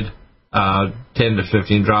mitothyroid, 10 to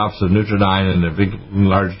 15 drops of Nutridyne in a big,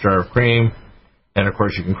 large jar of cream. And of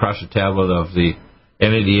course, you can crush a tablet of the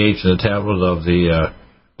NADH and a tablet of the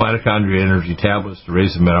mitochondria energy tablets to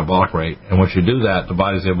raise the metabolic rate. And once you do that, the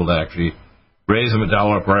body's able to actually raise the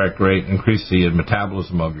metabolic rate, increase the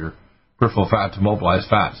metabolism of your peripheral fat to mobilize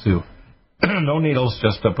fat. So no needles,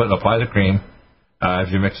 just apply the cream.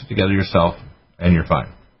 If you mix it together yourself, and you're fine.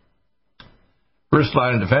 First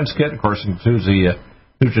line of defense kit, of course, includes the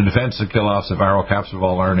NutriDefense to kill off the viral capsule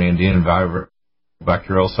RNA and DNA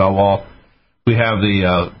bacterial cell wall. We have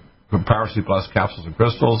the Power C Plus capsules and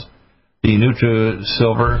crystals, the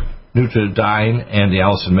NutriSilver, Nutridyne, and the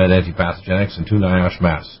Allison Med antipathogenics and 2 NIOSH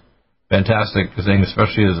masks. Fantastic thing,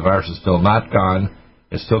 especially as the virus is still not gone.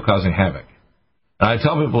 It's still causing havoc. And I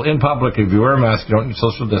tell people in public, if you wear a mask, you don't need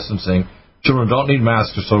social distancing. Children don't need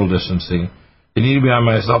masks or social distancing. They need to be on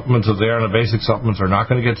my supplements. If they are on the basic supplements, they're not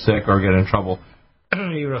going to get sick or get in trouble,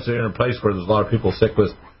 even if they're in a place where there's a lot of people sick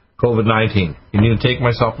with COVID-19. You need to take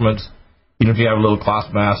my supplements, even if you have a little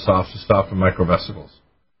cloth mask off to stop the microvesicles.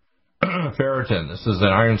 Ferritin. This is an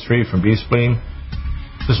iron-3 from bee spleen.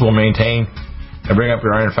 This will maintain and bring up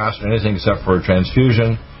your iron faster than anything except for a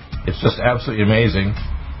transfusion. It's just absolutely amazing.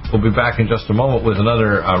 We'll be back in just a moment with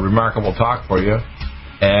another remarkable talk for you.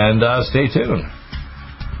 And stay tuned.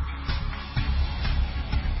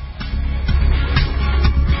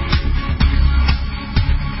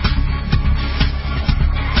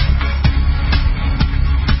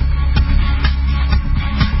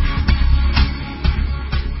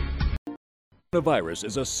 Coronavirus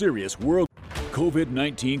is a serious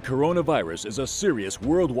COVID-19 coronavirus is a serious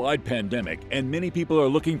worldwide pandemic, and many people are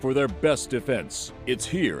looking for their best defense. It's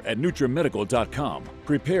here at NutriMedical.com.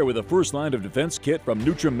 Prepare with a first line of defense kit from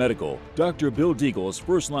NutriMedical. Dr. Bill Deagle's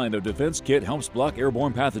first line of defense kit helps block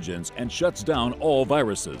airborne pathogens and shuts down all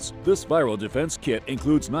viruses. This viral defense kit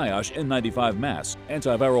includes NIOSH N95 mask,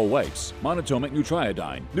 antiviral wipes, monatomic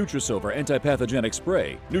Nutridyne, NutriSilver antipathogenic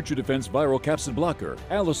spray, NutriDefense viral capsid blocker,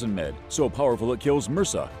 Allison Med, so powerful it kills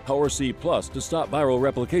MRSA, Power C Plus to stop viral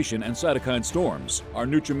replication and cytokine storms. Our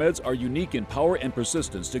NutriMeds are unique in power and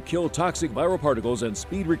persistence to kill toxic viral particles and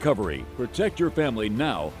speed recovery. Protect your family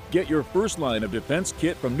now. Get your first line of defense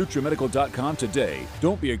kit from NutriMedical.com today.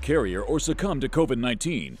 Don't be a carrier or succumb to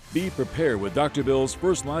COVID-19. Be prepared with Dr. Bill's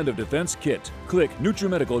first line of defense kit. Click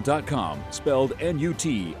NutriMedical.com, spelled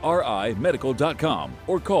N-U-T-R-I Medical.com,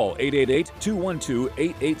 or call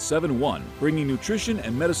 888-212-8871, bringing nutrition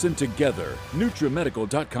and medicine together.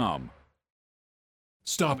 NutriMedical.com.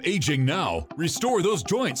 Stop aging now. Restore those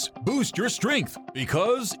joints. Boost your strength.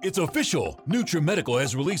 Because it's official. NutriMedical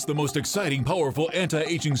has released the most exciting, powerful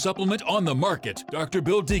anti-aging supplement on the market. Dr.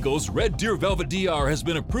 Bill Deagle's Red Deer Velvet DR has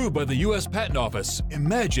been approved by the U.S. Patent Office.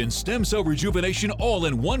 Imagine stem cell rejuvenation all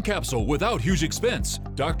in one capsule without huge expense.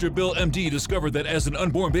 Dr. Bill MD discovered that as an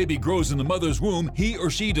unborn baby grows in the mother's womb, he or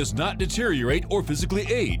she does not deteriorate or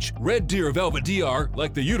physically age. Red Deer Velvet DR,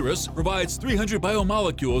 like the uterus, provides 300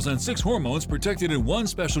 biomolecules and 6 hormones protected in one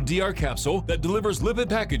special DR capsule that delivers lipid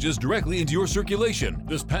packages directly into your circulation.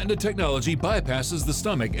 This patented technology bypasses the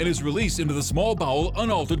stomach and is released into the small bowel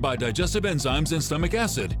unaltered by digestive enzymes and stomach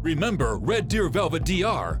acid. Remember Red Deer Velvet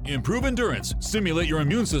DR. Improve endurance, stimulate your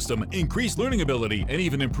immune system, increase learning ability, and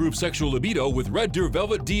even improve sexual libido with Red Deer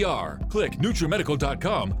Velvet DR. Click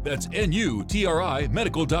NutriMedical.com, that's N-U-T-R-I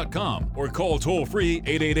Medical.com, or call toll-free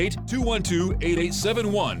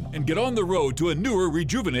 888-212-8871 and get on the road to a newer,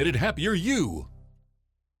 rejuvenated, happier you.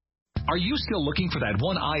 Are you still looking for that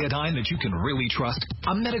one iodine that you can really trust?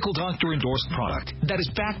 A medical doctor endorsed product that is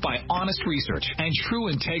backed by honest research and true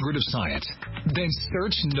integrative science? Then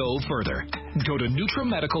search no further. Go to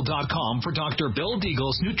NutriMedical.com for Dr. Bill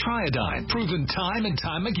Deagle's Nutridyne, proven time and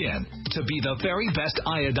time again to be the very best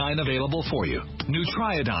iodine available for you.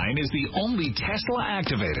 Nutridyne is the only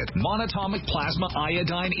Tesla-activated monatomic plasma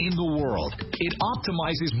iodine in the world. It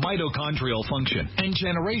optimizes mitochondrial function and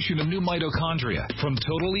generation of new mitochondria from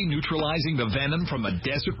totally nutrient neutralizing the venom from a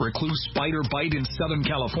desert recluse spider bite in Southern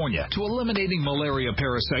California to eliminating malaria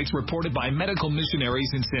parasites reported by medical missionaries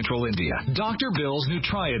in Central India, Dr. Bill's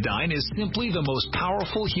NutriAdine is simply the most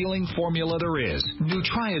powerful healing formula there is.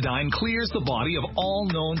 NutriAdine clears the body of all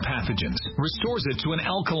known pathogens, restores it to an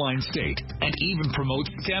alkaline state, and even promotes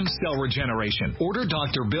stem cell regeneration. Order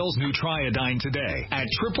Dr. Bill's NutriAdine today at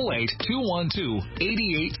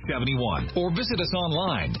 888-212-8871 or visit us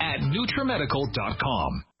online at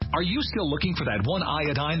NutriMedical.com. Are you still looking for that one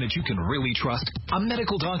iodine that you can really trust? A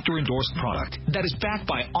medical doctor-endorsed product that is backed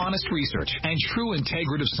by honest research and true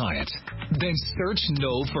integrative science? Then search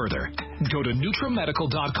no further. Go to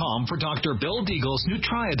NutriMedical.com for Dr. Bill Deagle's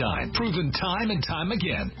NutriAdine, proven time and time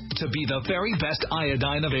again to be the very best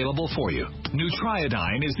iodine available for you.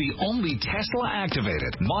 NutriAdine is the only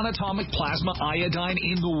Tesla-activated monatomic plasma iodine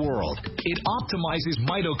in the world. It optimizes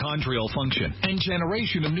mitochondrial function and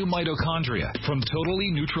generation of new mitochondria from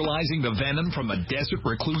totally neutralizing the venom from a desert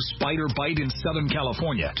recluse spider bite in Southern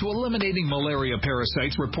California to eliminating malaria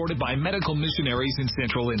parasites reported by medical missionaries in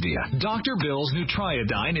Central India. Dr. Bill's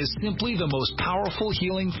NutriAdine is simply the most powerful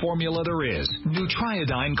healing formula there is.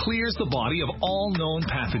 NutriAdine clears the body of all known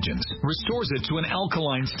pathogens, restores it to an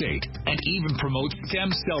alkaline state, and even promotes stem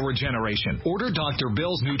cell regeneration. Order Dr.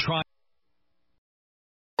 Bill's NutriAdine.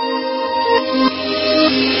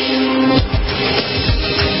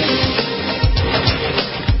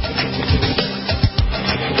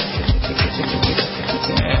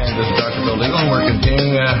 We're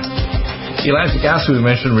continuing ellagic acid, we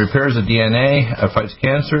mentioned, repairs the DNA, fights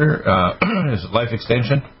cancer, is life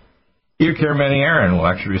extension. Ear care mending Aaron will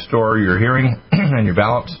actually restore your hearing and your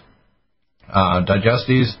balance.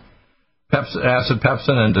 Digestes, acid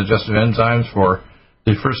pepsin, and digestive enzymes for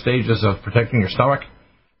the first stages of protecting your stomach.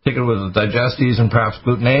 Take it with Digestes and perhaps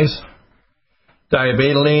glutenase.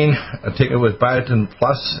 Diabetoline, take it with Biotin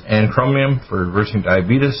Plus and Chromium for reversing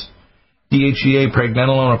diabetes. DHEA,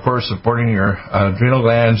 pregnenolone, of course, supporting your adrenal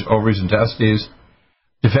glands, ovaries, and testes.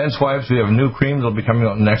 Defense Wipes, we have a new cream that will be coming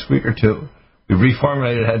out in the next week or two. We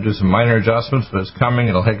reformulated it, had to do some minor adjustments, but it's coming.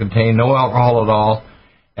 It'll contain no alcohol at all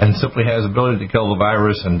and simply has the ability to kill the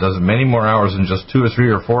virus and does many more hours than just 2 or 3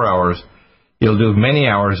 or 4 hours. It'll do many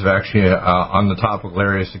hours of actually on the topical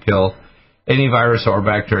areas to kill any virus or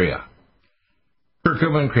bacteria.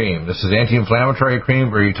 Curcumin cream. This is anti-inflammatory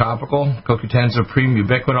cream, very topical. CoQ10 Supreme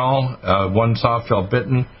Ubiquinol, one soft gel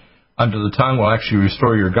bitten under the tongue will actually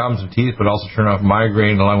restore your gums and teeth, but also turn off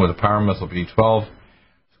migraine along with the power methyl B12.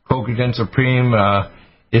 CoQ10 Supreme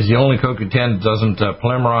is the only CoQ10 that doesn't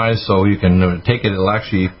polymerize, so you can take it. It'll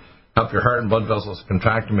actually help your heart and blood vessels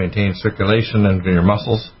contract and maintain circulation in your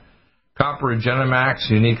muscles. Copper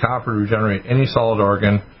Regenemax. You need copper to regenerate any solid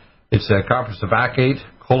organ. It's copper sabacate.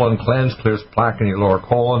 Colon Cleanse clears plaque in your lower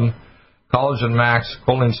colon. Collagen Max,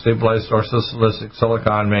 choline stabilized or salicylic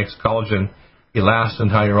silicon makes collagen, elastin,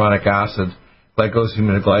 hyaluronic acid,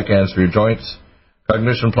 glycosaminoglycans for your joints.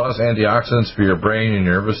 Cognition Plus, antioxidants for your brain and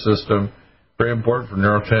nervous system. Very important for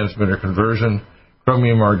neurotransmitter conversion.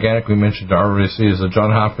 Chromium Organic, we mentioned already, is a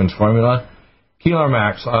Johns Hopkins formula. Kelar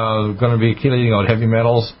Max, going to be chelating out heavy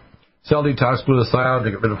metals. Cell Detox Glutathione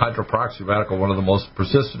to get rid of hydroperoxy radical, one of the most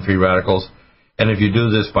persistent free radicals. And if you do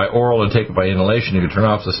this by oral and take it by inhalation, you can turn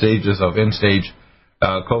off the stages of end-stage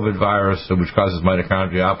COVID virus, which causes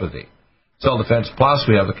mitochondriopathy. Cell Defense Plus,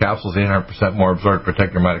 we have the capsules 800% more absorbed to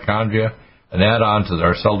protect your mitochondria. An add-on to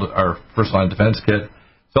our first-line defense kit.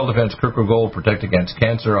 Cell Defense Kirkwood Gold, protect against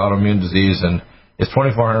cancer, autoimmune disease, and it's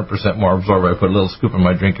 2,400% more absorbed. I put a little scoop in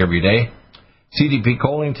my drink every day. CDP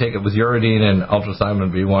choline, take it with uridine and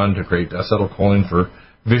ultrathymine B1 to create acetylcholine for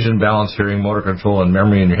vision, balance, hearing, motor control, and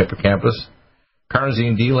memory in your hippocampus.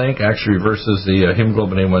 Carnosine D-Link actually reverses the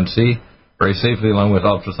hemoglobin A1C very safely along with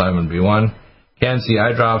ultrathymine B1. Can-C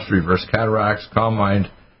eye drops to reverse cataracts. Calm Mind,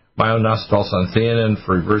 myoinositol theanine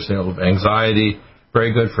for reversing anxiety.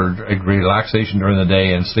 Very good for relaxation during the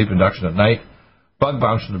day and sleep induction at night. Bug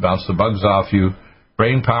Bouncer to bounce the bugs off you.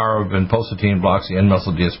 Brain Power, vinpocetine blocks the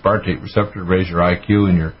N-methyl D-aspartate receptor to raise your IQ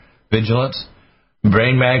and your vigilance.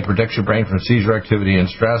 Brain Mag protects your brain from seizure activity and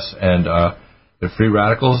stress and the free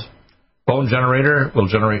radicals. Bone Generator will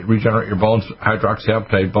regenerate your bones,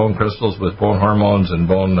 hydroxyapatite bone crystals with bone hormones and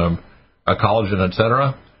bone collagen,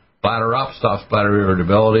 etc. Bladder Up stops bladder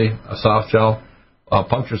irritability. A soft gel,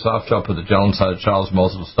 puncture soft gel, put the gel inside the child's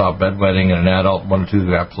mouth will stop bedwetting. In an adult, 1 to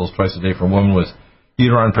 2 capsules twice a day for a woman with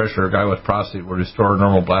uterine pressure. A guy with prostate will restore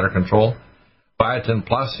normal bladder control. Biotin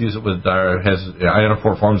Plus, use it with has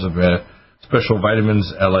ionophore forms of special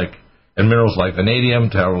vitamins and minerals like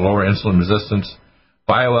vanadium to have lower insulin resistance.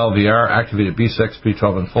 BioLVR, activated B6,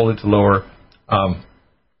 B12, and folate to lower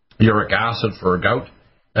uric acid for gout.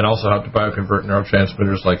 and also help to bioconvert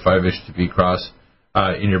neurotransmitters like 5-HTP-cross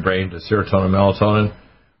in your brain to serotonin and melatonin.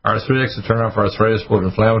 Arthritis to turn off arthritis, both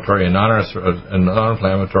inflammatory and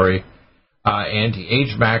non-inflammatory.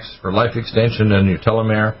 Anti-Age Max for life extension and your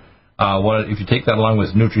telomere. If you take that along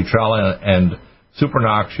with NutriTrel and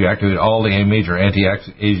Supernox, you activate all the major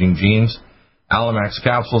anti-aging genes. Allomax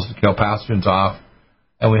capsules to kill pathogens off.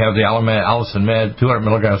 And we have the Allison Med, 200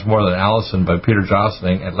 milligrams more than Allison by Peter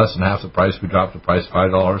Jostling at less than half the price. We dropped the price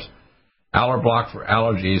 $5. Allerblock for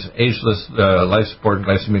allergies, ageless life support and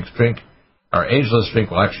glycemic drink. Our ageless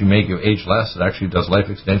drink will actually make you age less. It actually does life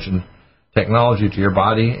extension technology to your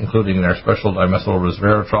body, including their special dimethyl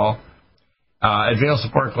resveratrol. Adrenal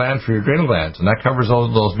support gland for your adrenal glands, and that covers all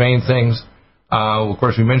those main things. Of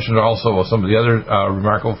course, we mentioned also some of the other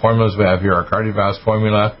remarkable formulas we have here, our Cardiovasc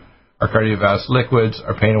formula, our Cardiovasc liquids,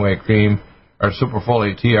 our Pain Away cream, our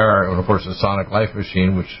Superfolate TR, and of course the Sonic Life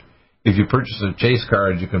Machine, which if you purchase a Chase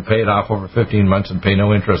card, you can pay it off over 15 months and pay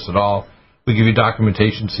no interest at all. We give you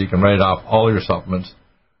documentation so you can write off all your supplements.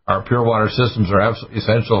 Our pure water systems are absolutely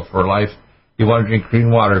essential for life. You want to drink clean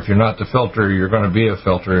water. If you're not the filter, you're going to be a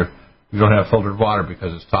filter. You don't have filtered water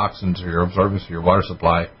because it's toxins or your absorbance of your water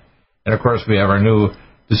supply. And, of course, we have our new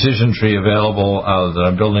decision tree available that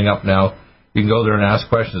I'm building up now. You can go there and ask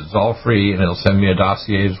questions. It's all free, and it'll send me a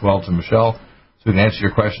dossier as well to Michelle so we can answer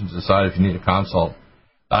your questions and decide if you need a consult.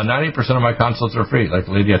 90% of my consults are free. Like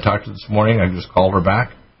the lady I talked to this morning, I just called her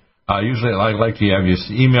back. Usually I'd like to have you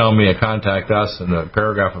email me a contact us and a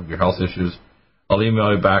paragraph of your health issues. I'll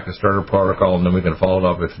email you back a starter protocol, and then we can follow it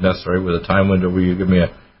up if necessary with a time window where you give me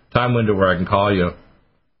a time window where I can call you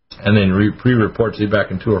and then pre-report to you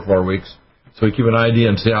back in 2 or 4 weeks. So we keep an idea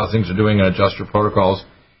and see how things are doing and adjust your protocols.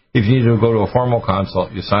 If you need to go to a formal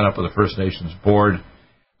consult, you sign up with the First Nations Board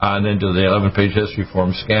and then do the 11-page history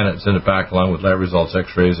form, scan it, send it back along with lab results,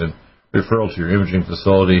 x-rays, and referral to your imaging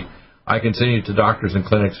facility. I can send you to doctors and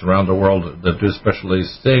clinics around the world that do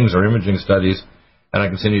specialist things or imaging studies, and I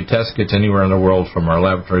can send you test kits anywhere in the world from our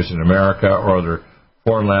laboratories in America or other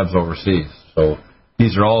foreign labs overseas. So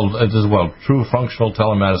these are all, this is true functional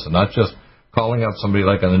telemedicine, not just calling up somebody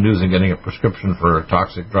like on the news and getting a prescription for a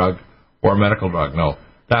toxic drug or a medical drug. No,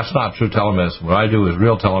 that's not true telemedicine. What I do is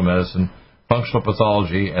real telemedicine, functional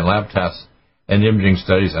pathology and lab tests and imaging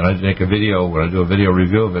studies, and I make a video when I do a video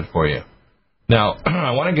review of it for you. Now,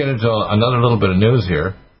 I want to get into another little bit of news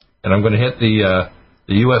here, and I'm going to hit the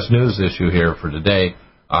U.S. news issue here for today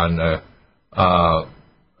on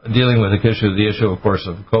dealing with the issue, of course,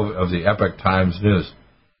 of COVID, of the Epoch Times news.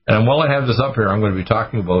 And while I have this up here, I'm going to be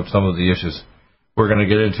talking about some of the issues. We're going to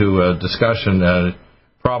get into a discussion,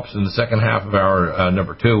 props in the second half of our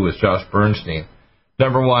number 2 with Josh Bernstein.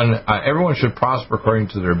 Number 1, everyone should prosper according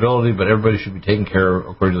to their ability, but everybody should be taken care of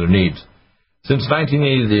according to their needs. Since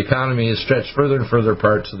 1980, the economy has stretched further and further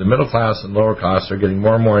apart, so the middle class and lower class are getting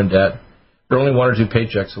more and more in debt. They're only 1 or 2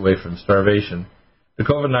 paychecks away from starvation. The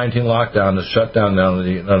COVID-19 lockdown has shut down not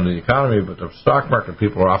only the economy, but the stock market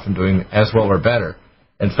people are often doing as well or better.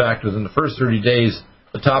 In fact, within the first 30 days,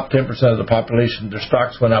 the top 10% of the population, their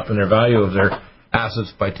stocks went up in their value of their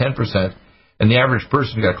assets by 10%, and the average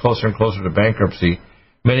person got closer and closer to bankruptcy.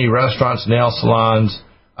 Many restaurants, nail salons,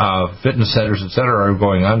 fitness centers, etc., are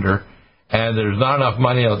going under. And there's not enough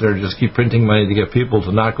money out there to just keep printing money to get people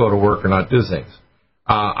to not go to work or not do things.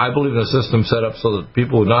 I believe in a system set up so that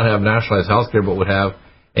people would not have nationalized health care, but would have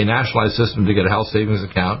a nationalized system to get a health savings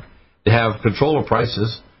account, to have control of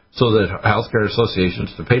prices so that healthcare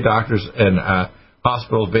associations, to pay doctors and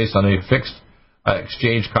hospitals based on a fixed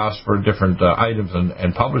exchange cost for different items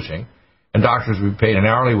and publishing, and doctors would be paid an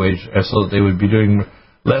hourly wage so that they would be doing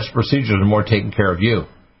less procedures and more taking care of you.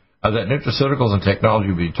 That nutraceuticals and technology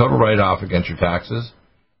would be a total write-off against your taxes,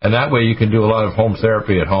 and that way you can do a lot of home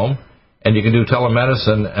therapy at home, and you can do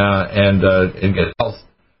telemedicine and get health,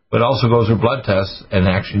 but also go through blood tests and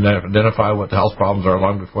actually identify what the health problems are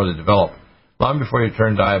long before they develop. Long before you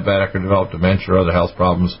turn diabetic or develop dementia or other health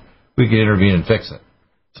problems, we can intervene and fix it.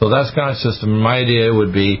 So that's the kind of system. My idea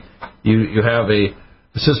would be you have a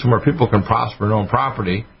system where people can prosper and own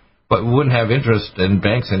property, but we wouldn't have interest in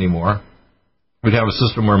banks anymore. We'd have a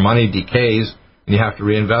system where money decays and you have to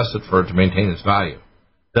reinvest it for it to maintain its value.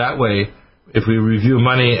 That way, if we review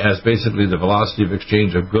money as basically the velocity of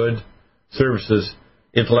exchange of goods, services,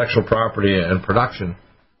 intellectual property, and production,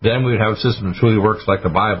 then we would have a system that truly works like the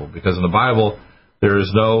Bible. Because in the Bible, there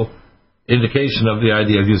is no indication of the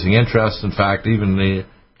idea of using interest. In fact, even the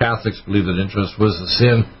Catholics believe that interest was a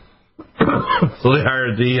sin. So they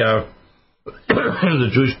hired the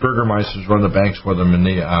Jewish burgomaesters run the banks for them in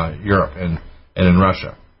Europe and in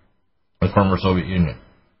Russia, the former Soviet Union,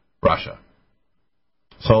 Russia.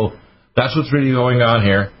 So that's what's really going on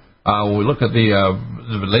here. We look at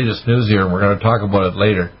the latest news here, and we're going to talk about it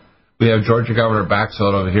later. We have Georgia Governor backs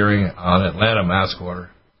out of a hearing on Atlanta mask order.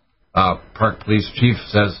 Park Police Chief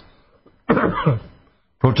says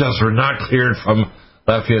protests were not cleared from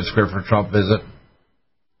Lafayette Square for Trump visit.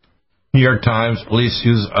 New York Times, police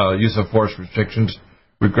use of force restrictions,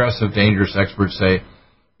 regressive, dangerous, experts say.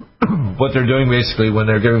 What they're doing basically when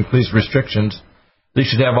they're giving police restrictions, they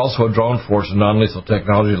should have also a drone force and non-lethal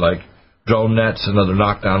technology like drone nets and other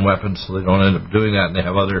knockdown weapons so they don't end up doing that, and they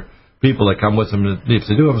have other people that come with them. If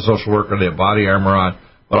they do have a social worker, they have body armor on,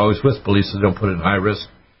 but always with police so they don't put it in high risk.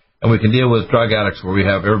 And we can deal with drug addicts where we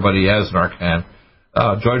have everybody has Narcan.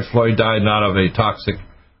 George Floyd died not of a toxic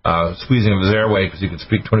squeezing of his airway because he could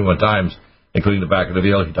speak 21 times, including the back of the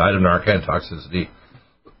veal. He died of Narcan toxicity.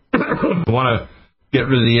 We want to get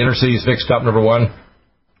rid of the inner cities fixed up, number one.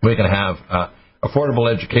 We can have affordable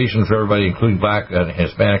education for everybody, including black and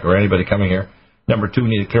Hispanic or anybody coming here. Number two, we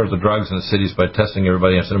need to clear the drugs in the cities by testing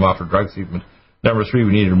everybody and send them off for drug treatment. Number three,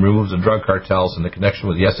 we need to remove the drug cartels and the connection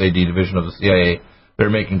with the SAD division of the CIA. They're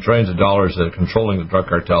making trillions of dollars at controlling the drug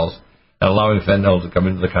cartels and allowing fentanyl to come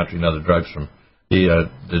into the country and other drugs from the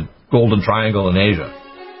Golden Triangle in Asia.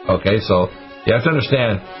 Okay, so you have to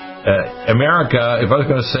understand, America, if I was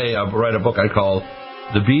going to say, write a book, I'd call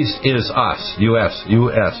The Beast Is Us, U.S.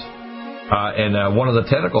 And one of the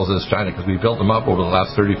tentacles is China because we built them up over the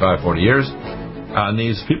last 35, 40 years. And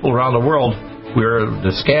these people around the world,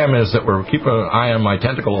 the scam is that we're keeping an eye on my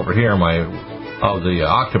tentacle over here, the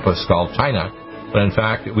octopus called China. But in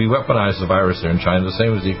fact, we weaponize the virus there in China, the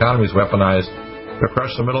same as the economy is weaponized to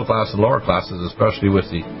crush the middle class and lower classes, especially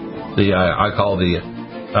with I call the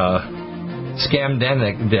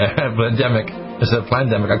scamdemic, instead of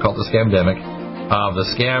plandemic, I call it the scamdemic, the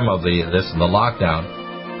scam of this and the lockdown.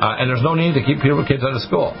 And there's no need to keep kids out of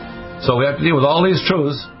school. So we have to deal with all these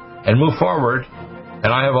truths and move forward.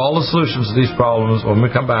 And I have all the solutions to these problems. When we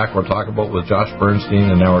come back, we'll talk about with Josh Bernstein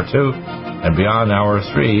in hour 2 and beyond hour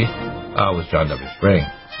 3 with John W. Spring.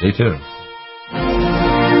 Stay tuned.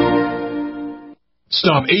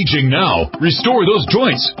 Stop aging now. Restore those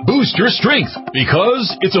joints. Boost your strength. Because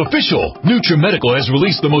it's official. NutriMedical has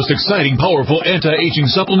released the most exciting, powerful anti-aging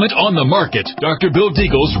supplement on the market. Dr. Bill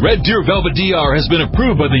Deagle's Red Deer Velvet DR has been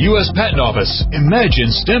approved by the U.S. Patent Office.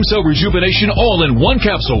 Imagine stem cell rejuvenation all in one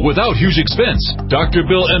capsule without huge expense. Dr.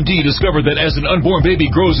 Bill MD discovered that as an unborn baby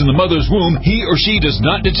grows in the mother's womb, he or she does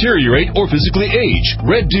not deteriorate or physically age.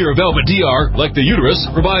 Red Deer Velvet DR, like the uterus,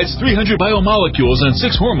 provides 300 biomolecules and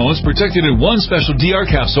 6 hormones protected in one special DR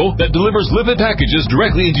capsule that delivers lipid packages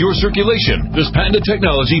directly into your circulation. This patented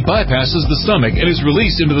technology bypasses the stomach and is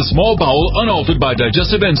released into the small bowel unaltered by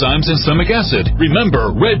digestive enzymes and stomach acid.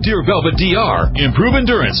 Remember, Red Deer Velvet DR. Improve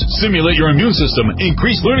endurance, stimulate your immune system,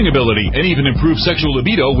 increase learning ability, and even improve sexual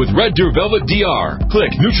libido with Red Deer Velvet DR.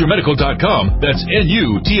 Click NutriMedical.com, that's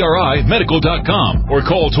NutriMedical.com, or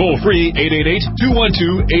call toll-free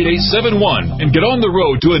 888-212-8871 and get on the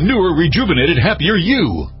road to a newer, rejuvenated, happier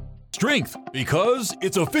you. Strength, because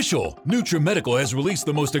it's official. NutriMedical has released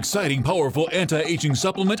the most exciting, powerful anti-aging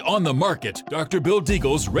supplement on the market. Dr. Bill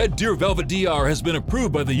Deagle's Red Deer Velvet DR has been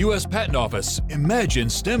approved by the U.S. Patent Office. Imagine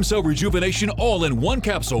stem cell rejuvenation all in one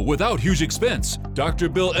capsule without huge expense. Dr.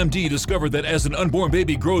 Bill MD discovered that as an unborn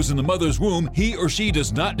baby grows in the mother's womb, he or she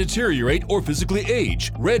does not deteriorate or physically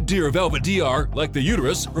age. Red Deer Velvet DR, like the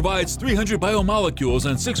uterus, provides 300 biomolecules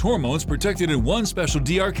and 6 hormones protected in one special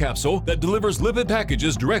DR capsule that delivers lipid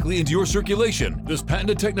packages directly into your circulation. This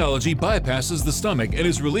patented technology bypasses the stomach and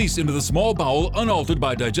is released into the small bowel unaltered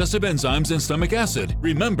by digestive enzymes and stomach acid.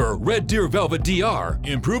 Remember, Red Deer Velvet DR.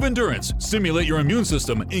 Improve endurance, stimulate your immune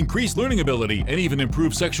system, increase learning ability, and even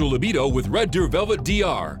improve sexual libido with Red Deer Velvet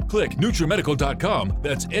DR. Click NutriMedical.com,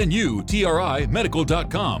 that's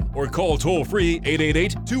NutriMedical.com, or call toll-free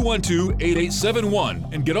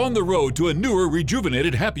 888-212-8871 and get on the road to a newer,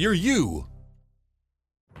 rejuvenated, happier you.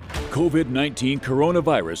 COVID-19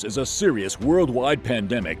 coronavirus is a serious worldwide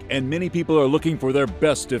pandemic, and many people are looking for their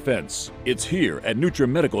best defense. It's here at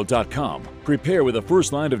NutriMedical.com. Prepare with a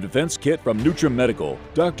first line of defense kit from NutriMedical.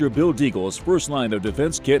 Dr. Bill Deagle's first line of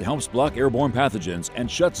defense kit helps block airborne pathogens and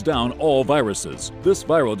shuts down all viruses. This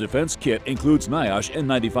viral defense kit includes NIOSH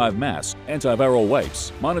N95 mask, antiviral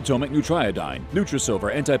wipes, monatomic nutriodine,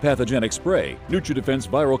 Nutrisilver antipathogenic spray, NutriDefense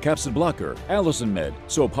viral capsid blocker, Allison Med,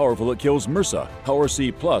 so powerful it kills MRSA, Power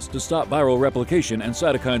C Plus to stop viral replication and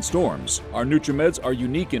cytokine storms. Our NutriMeds are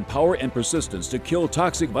unique in power and persistence to kill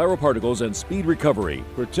toxic viral particles and speed recovery.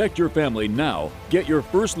 Protect your family vaccine now. Get your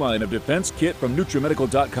first line of defense kit from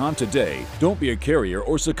NutriMedical.com today. Don't be a carrier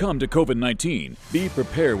or succumb to COVID-19. Be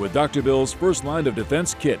prepared with Dr. Bill's first line of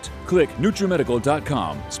defense kit. Click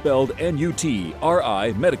NutriMedical.com, spelled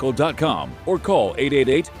N-U-T-R-I Medical.com, or call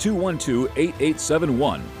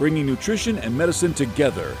 888-212-8871, bringing nutrition and medicine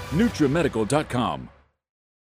together. NutriMedical.com.